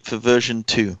budget for version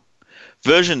 2.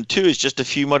 Version 2 is just a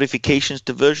few modifications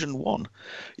to version 1.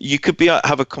 You could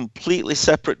have a completely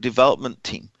separate development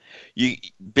team.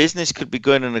 Business could be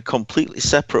going in a completely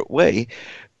separate way.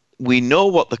 We know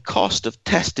what the cost of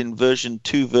testing version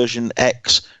 2, version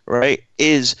X, right,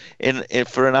 is in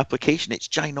for an application. It's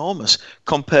ginormous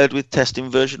compared with testing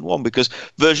version 1, because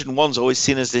version 1 is always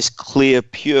seen as this clear,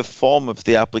 pure form of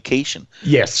the application.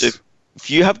 Yes. So if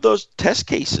you have those test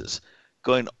cases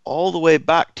going all the way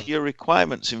back to your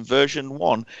requirements in version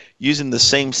 1 using the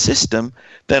same system,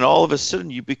 then all of a sudden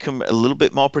you become a little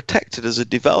bit more protected as a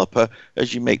developer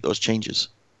as you make those changes.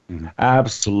 Mm-hmm.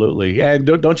 Absolutely. And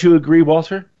don't you agree,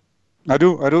 Walter? I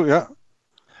do, yeah.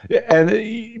 And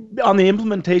on the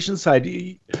implementation side,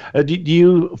 do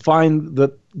you find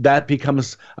that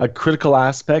becomes a critical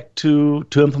aspect to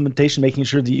implementation, making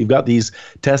sure that you've got these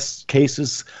test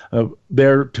cases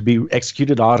there to be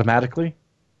executed automatically?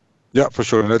 Yeah, for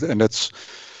sure, and that's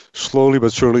slowly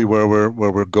but surely where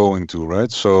we're going to,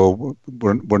 right? So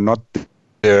we're not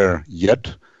there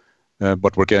yet.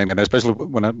 But we're getting, and especially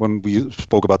when we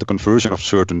spoke about the conversion of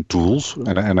certain tools,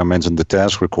 and I mentioned the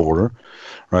task recorder,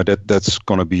 right? That's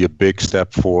going to be a big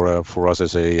step for us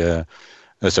as a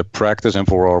practice, and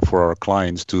for our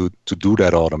clients to do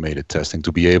that automated testing,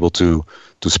 to be able to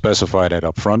specify that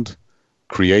up front,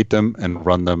 create them, and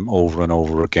run them over and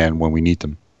over again when we need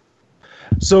them.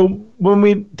 So when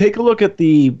we take a look at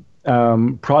the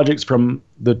projects from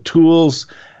the tools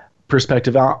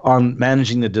perspective on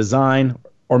managing the design,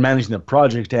 or managing the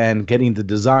project and getting the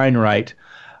design right,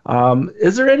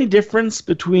 is there any difference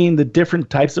between the different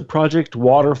types of project,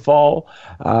 waterfall,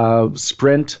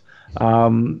 sprint?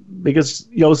 Because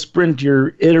sprint,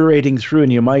 you're iterating through,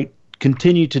 and you might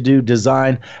continue to do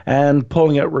design and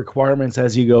pulling out requirements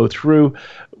as you go through,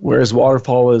 whereas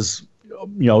waterfall is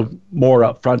more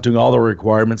upfront, doing all the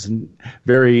requirements and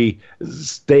very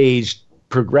staged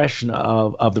progression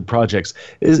of the projects.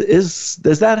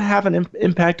 Does that have an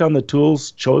impact on the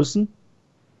tools chosen?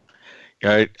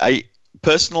 I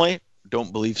personally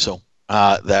don't believe so.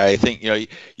 there. I think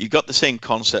you got the same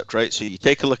concept, right? So you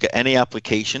take a look at any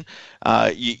application,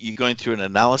 you're going through an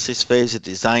analysis phase, a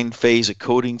design phase, a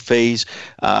coding phase,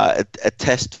 a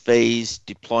test phase,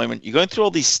 deployment. You're going through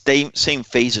all these same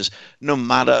phases, no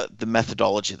matter the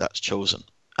methodology that's chosen.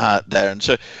 There. And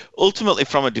so ultimately,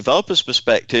 from a developer's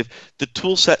perspective, the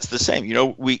tool set's the same.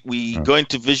 We go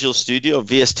into Visual Studio,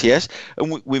 VSTS,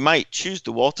 and we might choose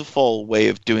the waterfall way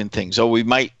of doing things, or we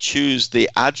might choose the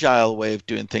agile way of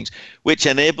doing things, which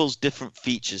enables different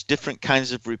features, different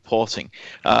kinds of reporting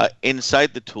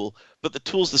inside the tool, but the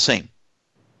tool's the same.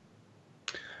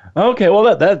 Okay,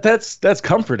 well that's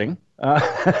comforting. I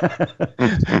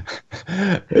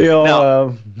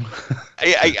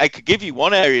could give you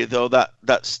one area though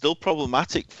that's still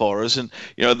problematic for us, and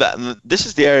this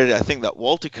is the area that I think that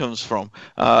Walter comes from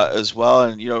as well,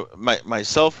 and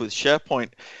myself with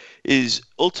SharePoint is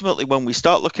ultimately when we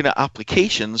start looking at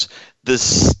applications, there's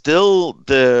still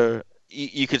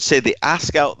you could say the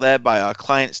ask out there by our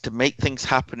clients to make things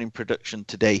happen in production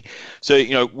today. So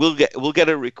we'll get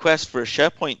a request for a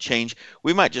SharePoint change.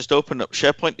 We might just open up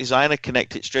SharePoint Designer,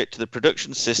 connect it straight to the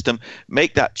production system,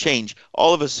 make that change.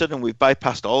 All of a sudden, we've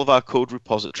bypassed all of our code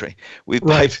repository. We've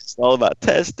bypassed all of our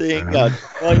testing. But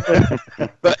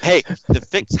hey, the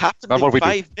fix happened in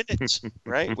 5 minutes,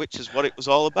 right? Which is what it was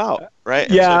all about, right?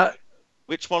 Yeah. So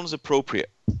which one's appropriate?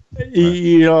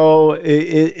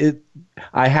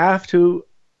 I have to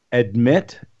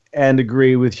admit and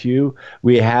agree with you.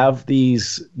 We have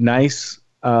these nice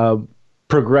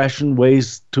progression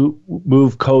ways to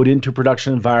move code into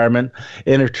production environment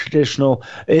in a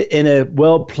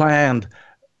well-planned,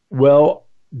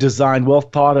 well-designed,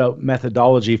 well-thought-out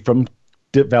methodology from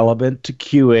development to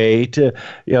QA to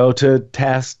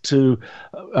test to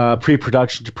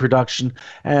pre-production to production,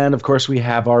 and of course we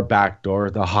have our backdoor,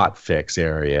 the hot fix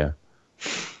area.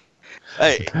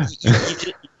 You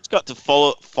just got to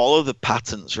follow the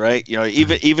patterns, right?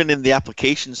 Even in the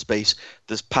application space,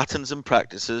 there's patterns and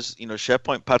practices.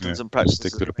 SharePoint patterns and practices.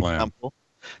 Stick to the plan. Example,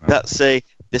 that say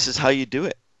this is how you do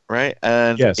it, right?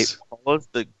 And it follows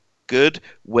the good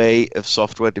way of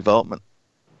software development.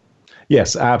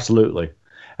 Yes, absolutely.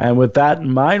 And with that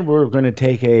in mind, we're going to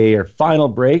take a final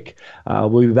break.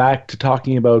 We'll be back to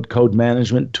talking about code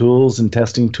management tools and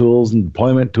testing tools and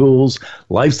deployment tools,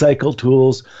 lifecycle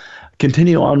tools.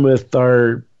 Continue on with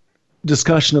our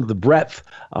discussion of the breadth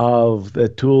of the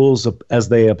tools as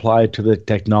they apply to the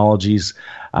technologies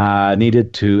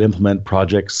needed to implement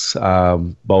projects,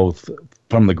 both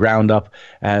from the ground up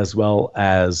as well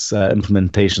as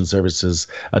implementation services,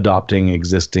 adopting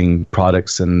existing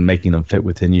products and making them fit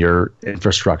within your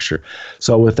infrastructure.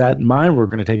 So with that in mind, we're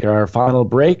going to take our final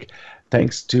break.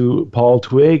 Thanks to Paul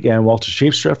Twigg and Walter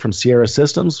Sheepstra from Sierra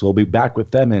Systems. We'll be back with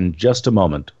them in just a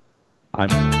moment.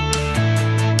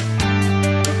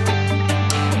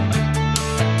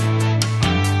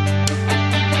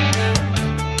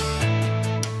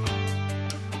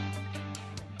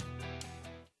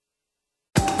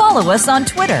 Follow us on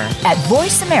Twitter at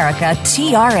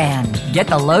VoiceAmericaTRN. Get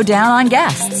the lowdown on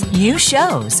guests, new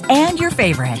shows, and your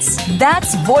favorites.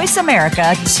 That's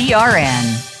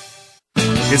VoiceAmericaTRN.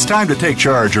 It's time to take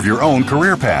charge of your own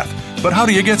career path. But how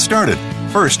do you get started?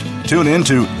 First, tune in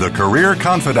to The Career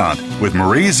Confidant with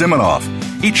Marie Zimenoff.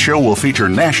 Each show will feature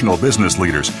national business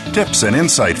leaders, tips and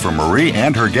insight from Marie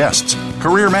and her guests,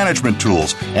 career management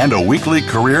tools, and a weekly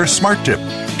career smart tip.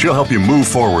 She'll help you move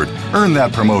forward, earn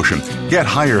that promotion, get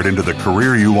hired into the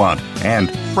career you want,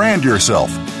 and brand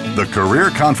yourself. The Career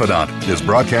Confidant is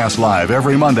broadcast live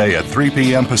every Monday at 3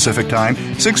 p.m. Pacific Time,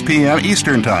 6 p.m.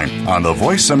 Eastern Time on the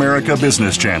Voice America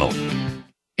Business Channel.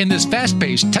 In this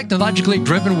fast-paced, technologically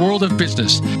driven world of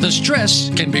business, the stress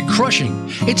can be crushing.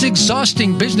 It's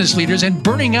exhausting business leaders and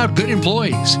burning out good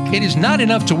employees. It is not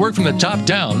enough to work from the top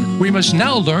down. We must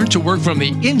now learn to work from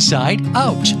the inside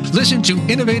out. Listen to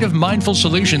Innovative Mindful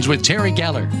Solutions with Terry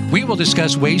Galler. We will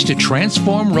discuss ways to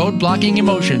transform road-blocking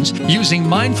emotions using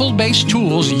mindful-based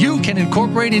tools you can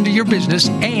incorporate into your business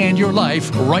and your life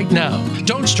right now.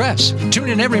 Don't stress. Tune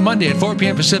in every Monday at 4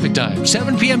 p.m. Pacific Time,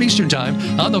 7 p.m. Eastern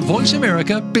Time on the Voice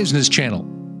America Business Channel.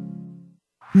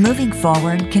 Moving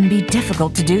forward can be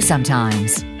difficult to do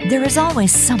sometimes. There is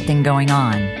always something going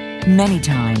on. Many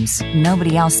times,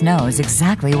 nobody else knows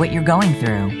exactly what you're going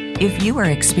through. If you are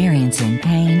experiencing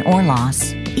pain or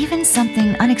loss, even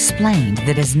something unexplained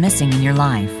that is missing in your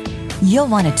life, you'll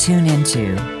want to tune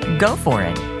into Go For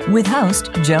It with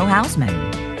host Joe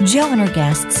Hausman. Joe and her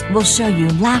guests will show you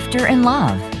laughter and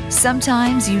love.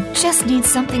 Sometimes you just need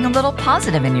something a little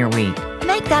positive in your week.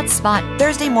 Make that spot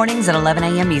Thursday mornings at 11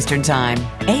 a.m. Eastern Time,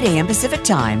 8 a.m. Pacific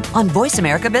Time on Voice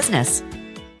America Business.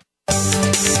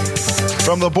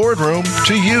 From the boardroom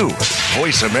to you,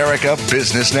 Voice America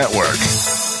Business Network.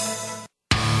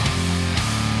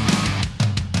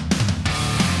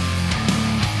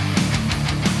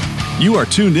 You are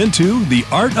tuned into The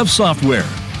Art of Software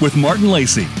with Martin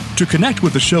Lacey. To connect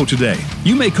with the show today,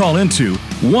 you may call into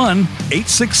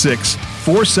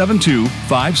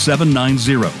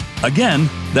 1-866-472-5790. Again,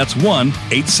 that's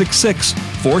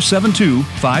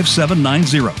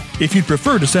 1-866-472-5790. If you'd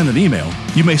prefer to send an email,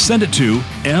 you may send it to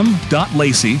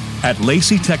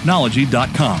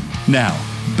m.lacey@laceytechnology.com. Now,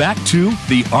 back to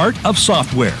The Art of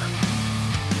Software.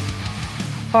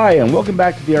 Hi, and welcome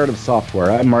back to The Art of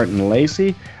Software. I'm Martin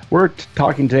Lacey. We're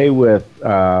talking today with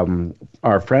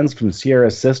our friends from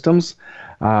Sierra Systems,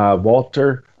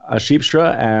 Walter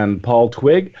Sheepstra and Paul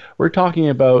Twigg. We're talking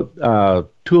about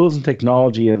tools and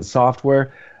technology and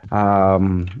software,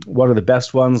 what are the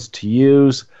best ones to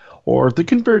use, or the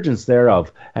convergence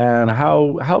thereof, and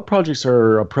how projects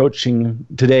are approaching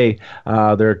today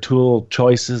their tool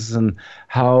choices and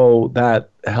how that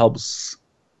helps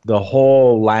the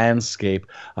whole landscape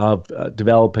of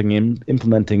developing and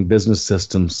implementing business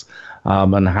systems,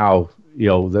 and how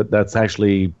that's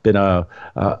actually been a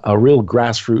real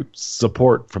grassroots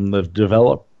support from the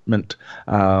development,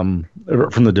 from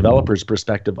the developer's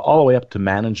perspective, all the way up to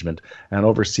management and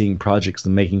overseeing projects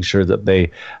and making sure that they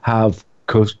have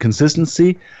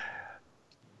consistency,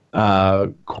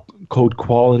 code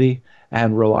quality,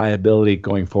 and reliability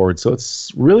going forward. So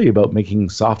it's really about making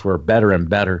software better and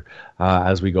better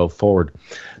as we go forward.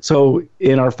 So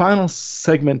in our final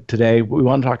segment today, we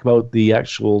want to talk about the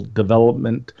actual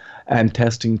development and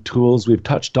testing tools. We've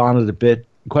touched on it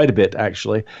quite a bit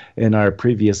actually, in our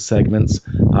previous segments.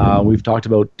 We've talked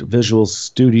about Visual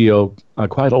Studio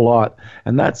quite a lot,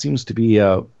 and that seems to be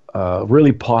a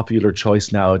really popular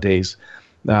choice nowadays.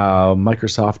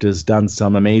 Microsoft has done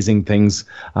some amazing things,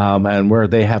 and where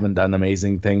they haven't done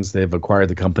amazing things, they've acquired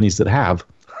the companies that have.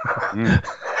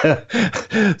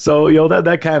 So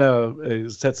that kind of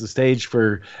sets the stage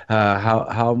for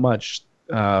how much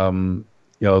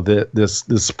this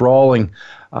sprawling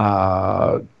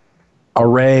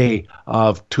array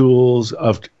of tools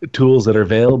that are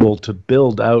available to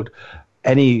build out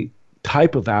any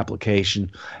type of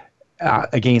application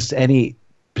against any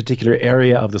particular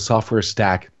area of the software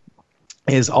stack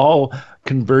is all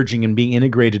converging and being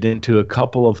integrated into a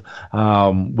couple of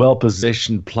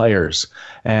well-positioned players.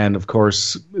 And of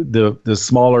course, the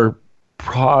smaller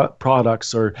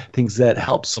products or things that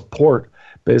help support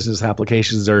business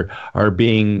applications are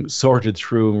being sorted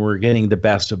through, and we're getting the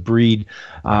best of breed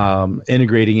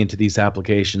integrating into these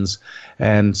applications.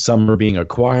 And some are being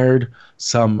acquired,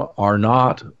 some are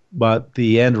not. But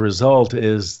the end result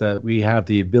is that we have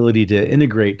the ability to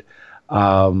integrate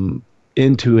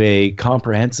into a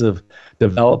comprehensive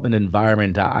development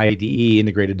environment, IDE,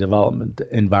 integrated development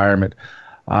environment,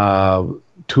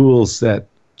 tools that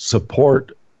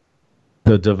support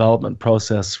the development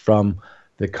process from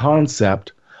the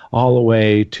concept all the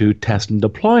way to test and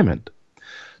deployment.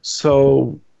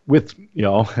 So with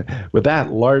that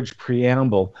large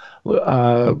preamble,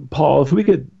 Paul, if we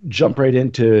could jump right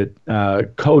into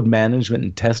code management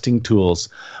and testing tools,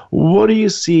 what do you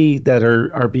see that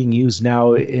are being used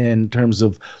now in terms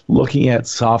of looking at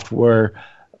software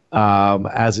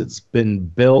as it's been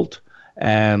built,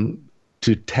 and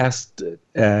to test,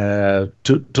 to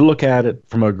look at it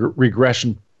from a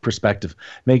regression perspective,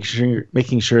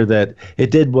 making sure that it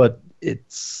did what it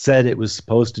said it was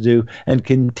supposed to do and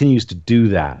continues to do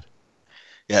that?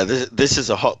 Yeah, this is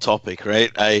a hot topic,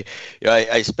 right? I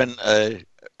spent a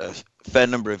fair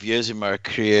number of years in my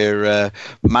career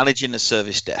managing a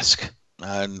service desk,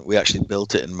 and we actually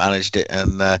built it and managed it.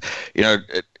 And I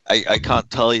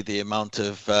can't tell you the amount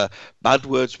of bad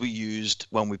words we used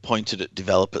when we pointed at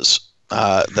developers.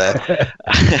 There.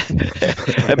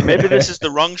 And maybe this is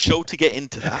the wrong show to get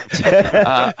into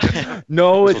that.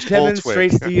 No, it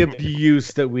demonstrates the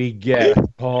abuse that we get,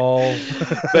 Paul.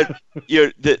 But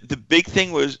the big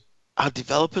thing was, our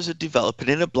developers are developing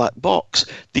in a black box.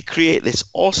 They create this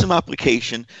awesome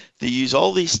application, they use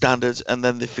all these standards, and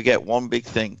then they forget one big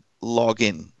thing: log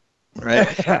in. Right?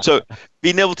 So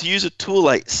being able to use a tool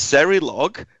like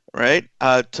Serilog, right,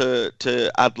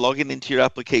 to add login into your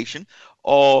application,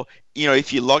 or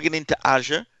if you're logging into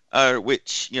Azure,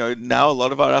 which now a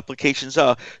lot of our applications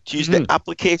are, to use the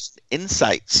application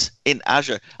insights in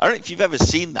Azure. I don't know if you've ever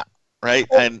seen that, right?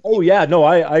 Yeah, no,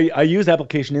 I use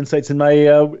application insights in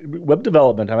my web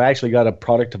development. I've actually got a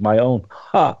product of my own.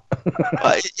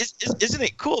 Isn't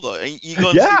it cool though? You go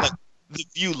and see the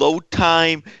view load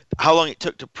time, how long it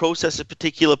took to process a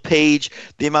particular page,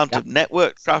 the amount of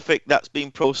network traffic that's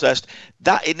being processed.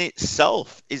 That in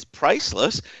itself is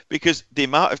priceless, because the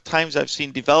amount of times I've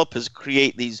seen developers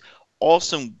create these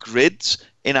awesome grids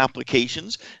in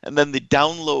applications, and then they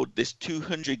download this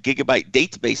 200 gigabyte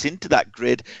database into that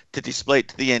grid to display it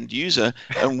to the end user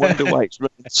and wonder why it's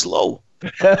running slow.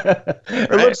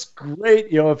 It looks great,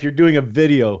 if you're doing a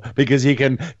video, because you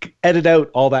can edit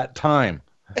out all that time,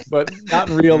 but not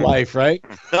in real life, right?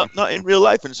 Not in real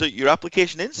life. And so your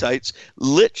application insights,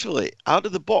 literally out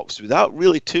of the box, without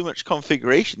really too much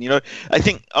configuration. I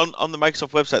think on the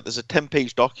Microsoft website, there's a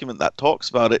 10-page document that talks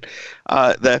about it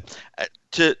there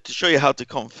to show you how to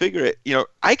configure it.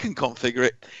 I can configure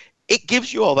it. It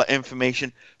gives you all that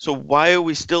information. So why are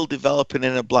we still developing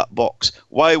in a black box?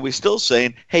 Why are we still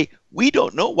saying, hey, we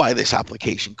don't know why this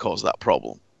application caused that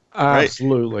problem?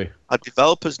 Absolutely. Right? Our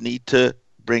developers need to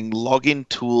bring login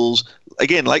tools,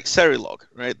 again, like Serilog,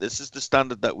 right? This is the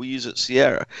standard that we use at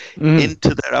Sierra,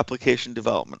 into their application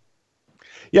development.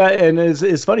 Yeah, and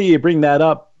it's funny you bring that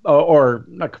up, or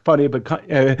not funny, but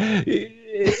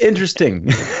interesting.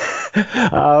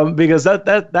 Because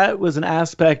that was an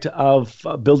aspect of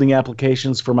building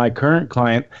applications for my current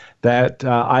client that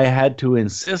I had to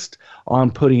insist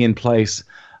on putting in place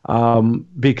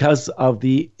because of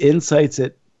the insights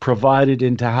it provided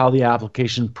into how the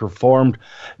application performed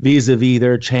vis-a-vis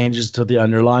their changes to the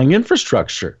underlying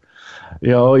infrastructure.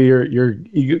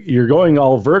 You're going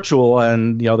all virtual,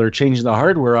 and they're changing the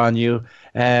hardware on you,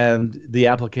 and the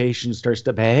application starts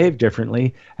to behave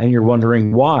differently, and you're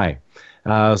wondering why.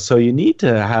 So you need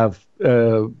to have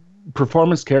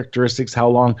performance characteristics, how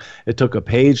long it took a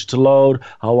page to load,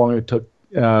 how long it took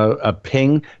a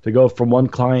ping to go from one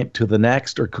client to the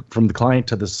next, or from the client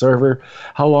to the server,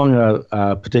 how long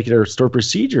a particular stored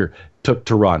procedure took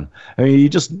to run. I mean,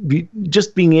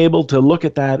 just being able to look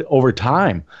at that over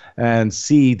time and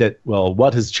see that, well,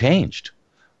 what has changed.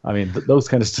 I mean, those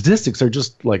kind of statistics are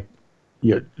just like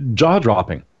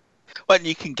jaw-dropping. Well, and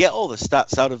you can get all the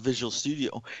stats out of Visual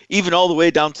Studio, even all the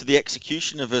way down to the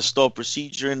execution of a stored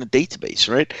procedure in a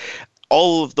database, right?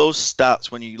 All of those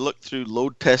stats, when you look through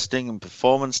load testing and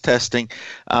performance testing,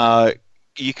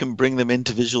 you can bring them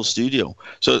into Visual Studio.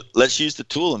 So let's use the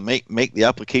tool and make the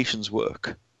applications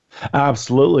work.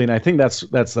 Absolutely, and I think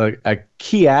that's a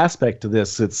key aspect to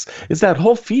this. It's that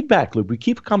whole feedback loop. We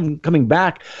keep coming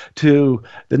back to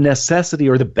the necessity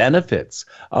or the benefits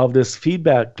of this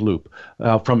feedback loop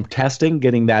from testing,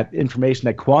 getting that information,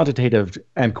 that quantitative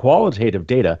and qualitative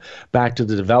data back to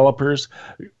the developers,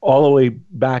 all the way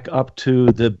back up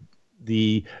to the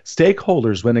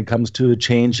stakeholders when it comes to a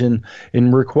change in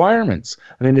requirements.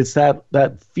 I mean, it's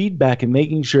that feedback and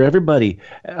making sure everybody,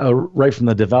 right from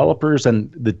the developers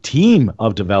and the team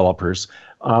of developers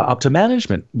up to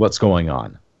management, what's going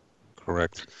on.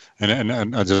 Correct.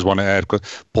 And I just want to add,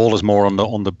 because Paul is more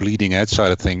on the bleeding edge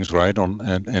side of things, right?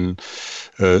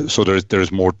 So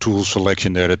there's more tool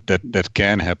selection there that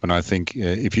can happen. I think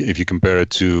if you compare it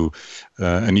to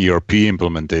an ERP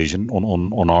implementation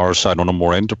on our side, on a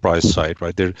more enterprise side,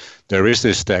 right? There is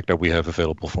this stack that we have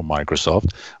available from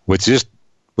Microsoft, which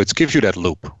gives you that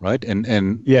loop, right?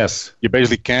 And yes, you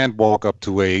basically can't walk up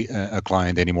to a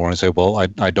client anymore and say, well,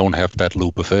 I don't have that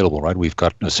loop available, right? We've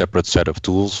got a separate set of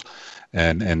tools.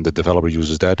 And the developer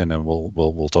uses that, and then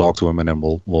we'll talk to him, and then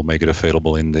we'll make it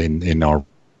available in our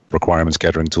requirements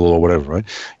gathering tool or whatever, right?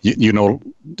 You know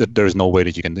that there's no way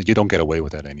that you don't get away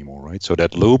with that anymore, right? So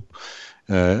that loop,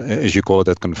 as you call it,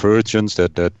 that convergence,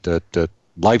 that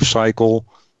life cycle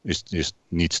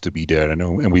needs to be there,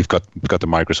 and we've got the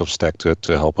Microsoft stack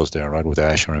to help us there, right? With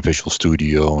Azure and Visual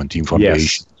Studio and Team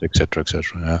Foundation, et cetera, et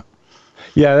cetera.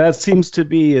 Yeah, that seems to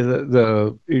be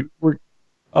we're.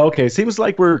 Okay, seems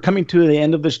like we're coming to the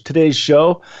end of today's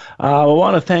show. I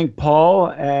want to thank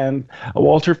Paul and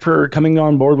Walter for coming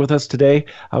on board with us today.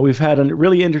 We've had a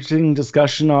really interesting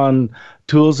discussion on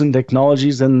tools and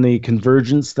technologies and the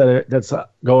convergence that's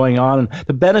going on, and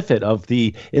the benefit of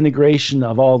the integration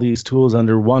of all these tools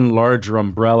under one larger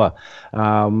umbrella.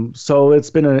 So it's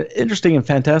been an interesting and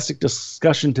fantastic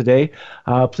discussion today.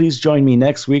 Please join me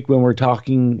next week when we're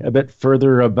talking a bit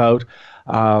further about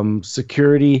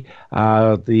security,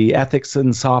 the ethics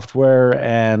in software,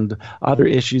 and other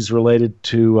issues related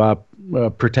to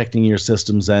protecting your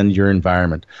systems and your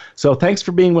environment. So thanks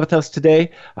for being with us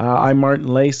today. I'm Martin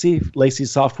Lacey, Lacey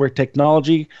Software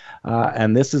Technology,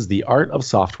 and this is The Art of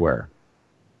Software.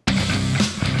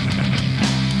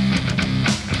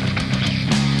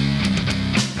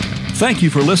 Thank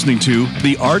you for listening to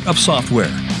The Art of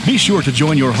Software. Be sure to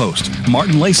join your host,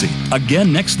 Martin Lacey,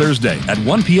 again next Thursday at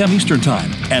 1 p.m. Eastern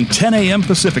Time and 10 a.m.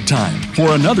 Pacific Time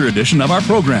for another edition of our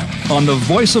program on the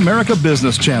Voice America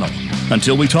Business Channel.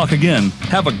 Until we talk again,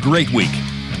 have a great week.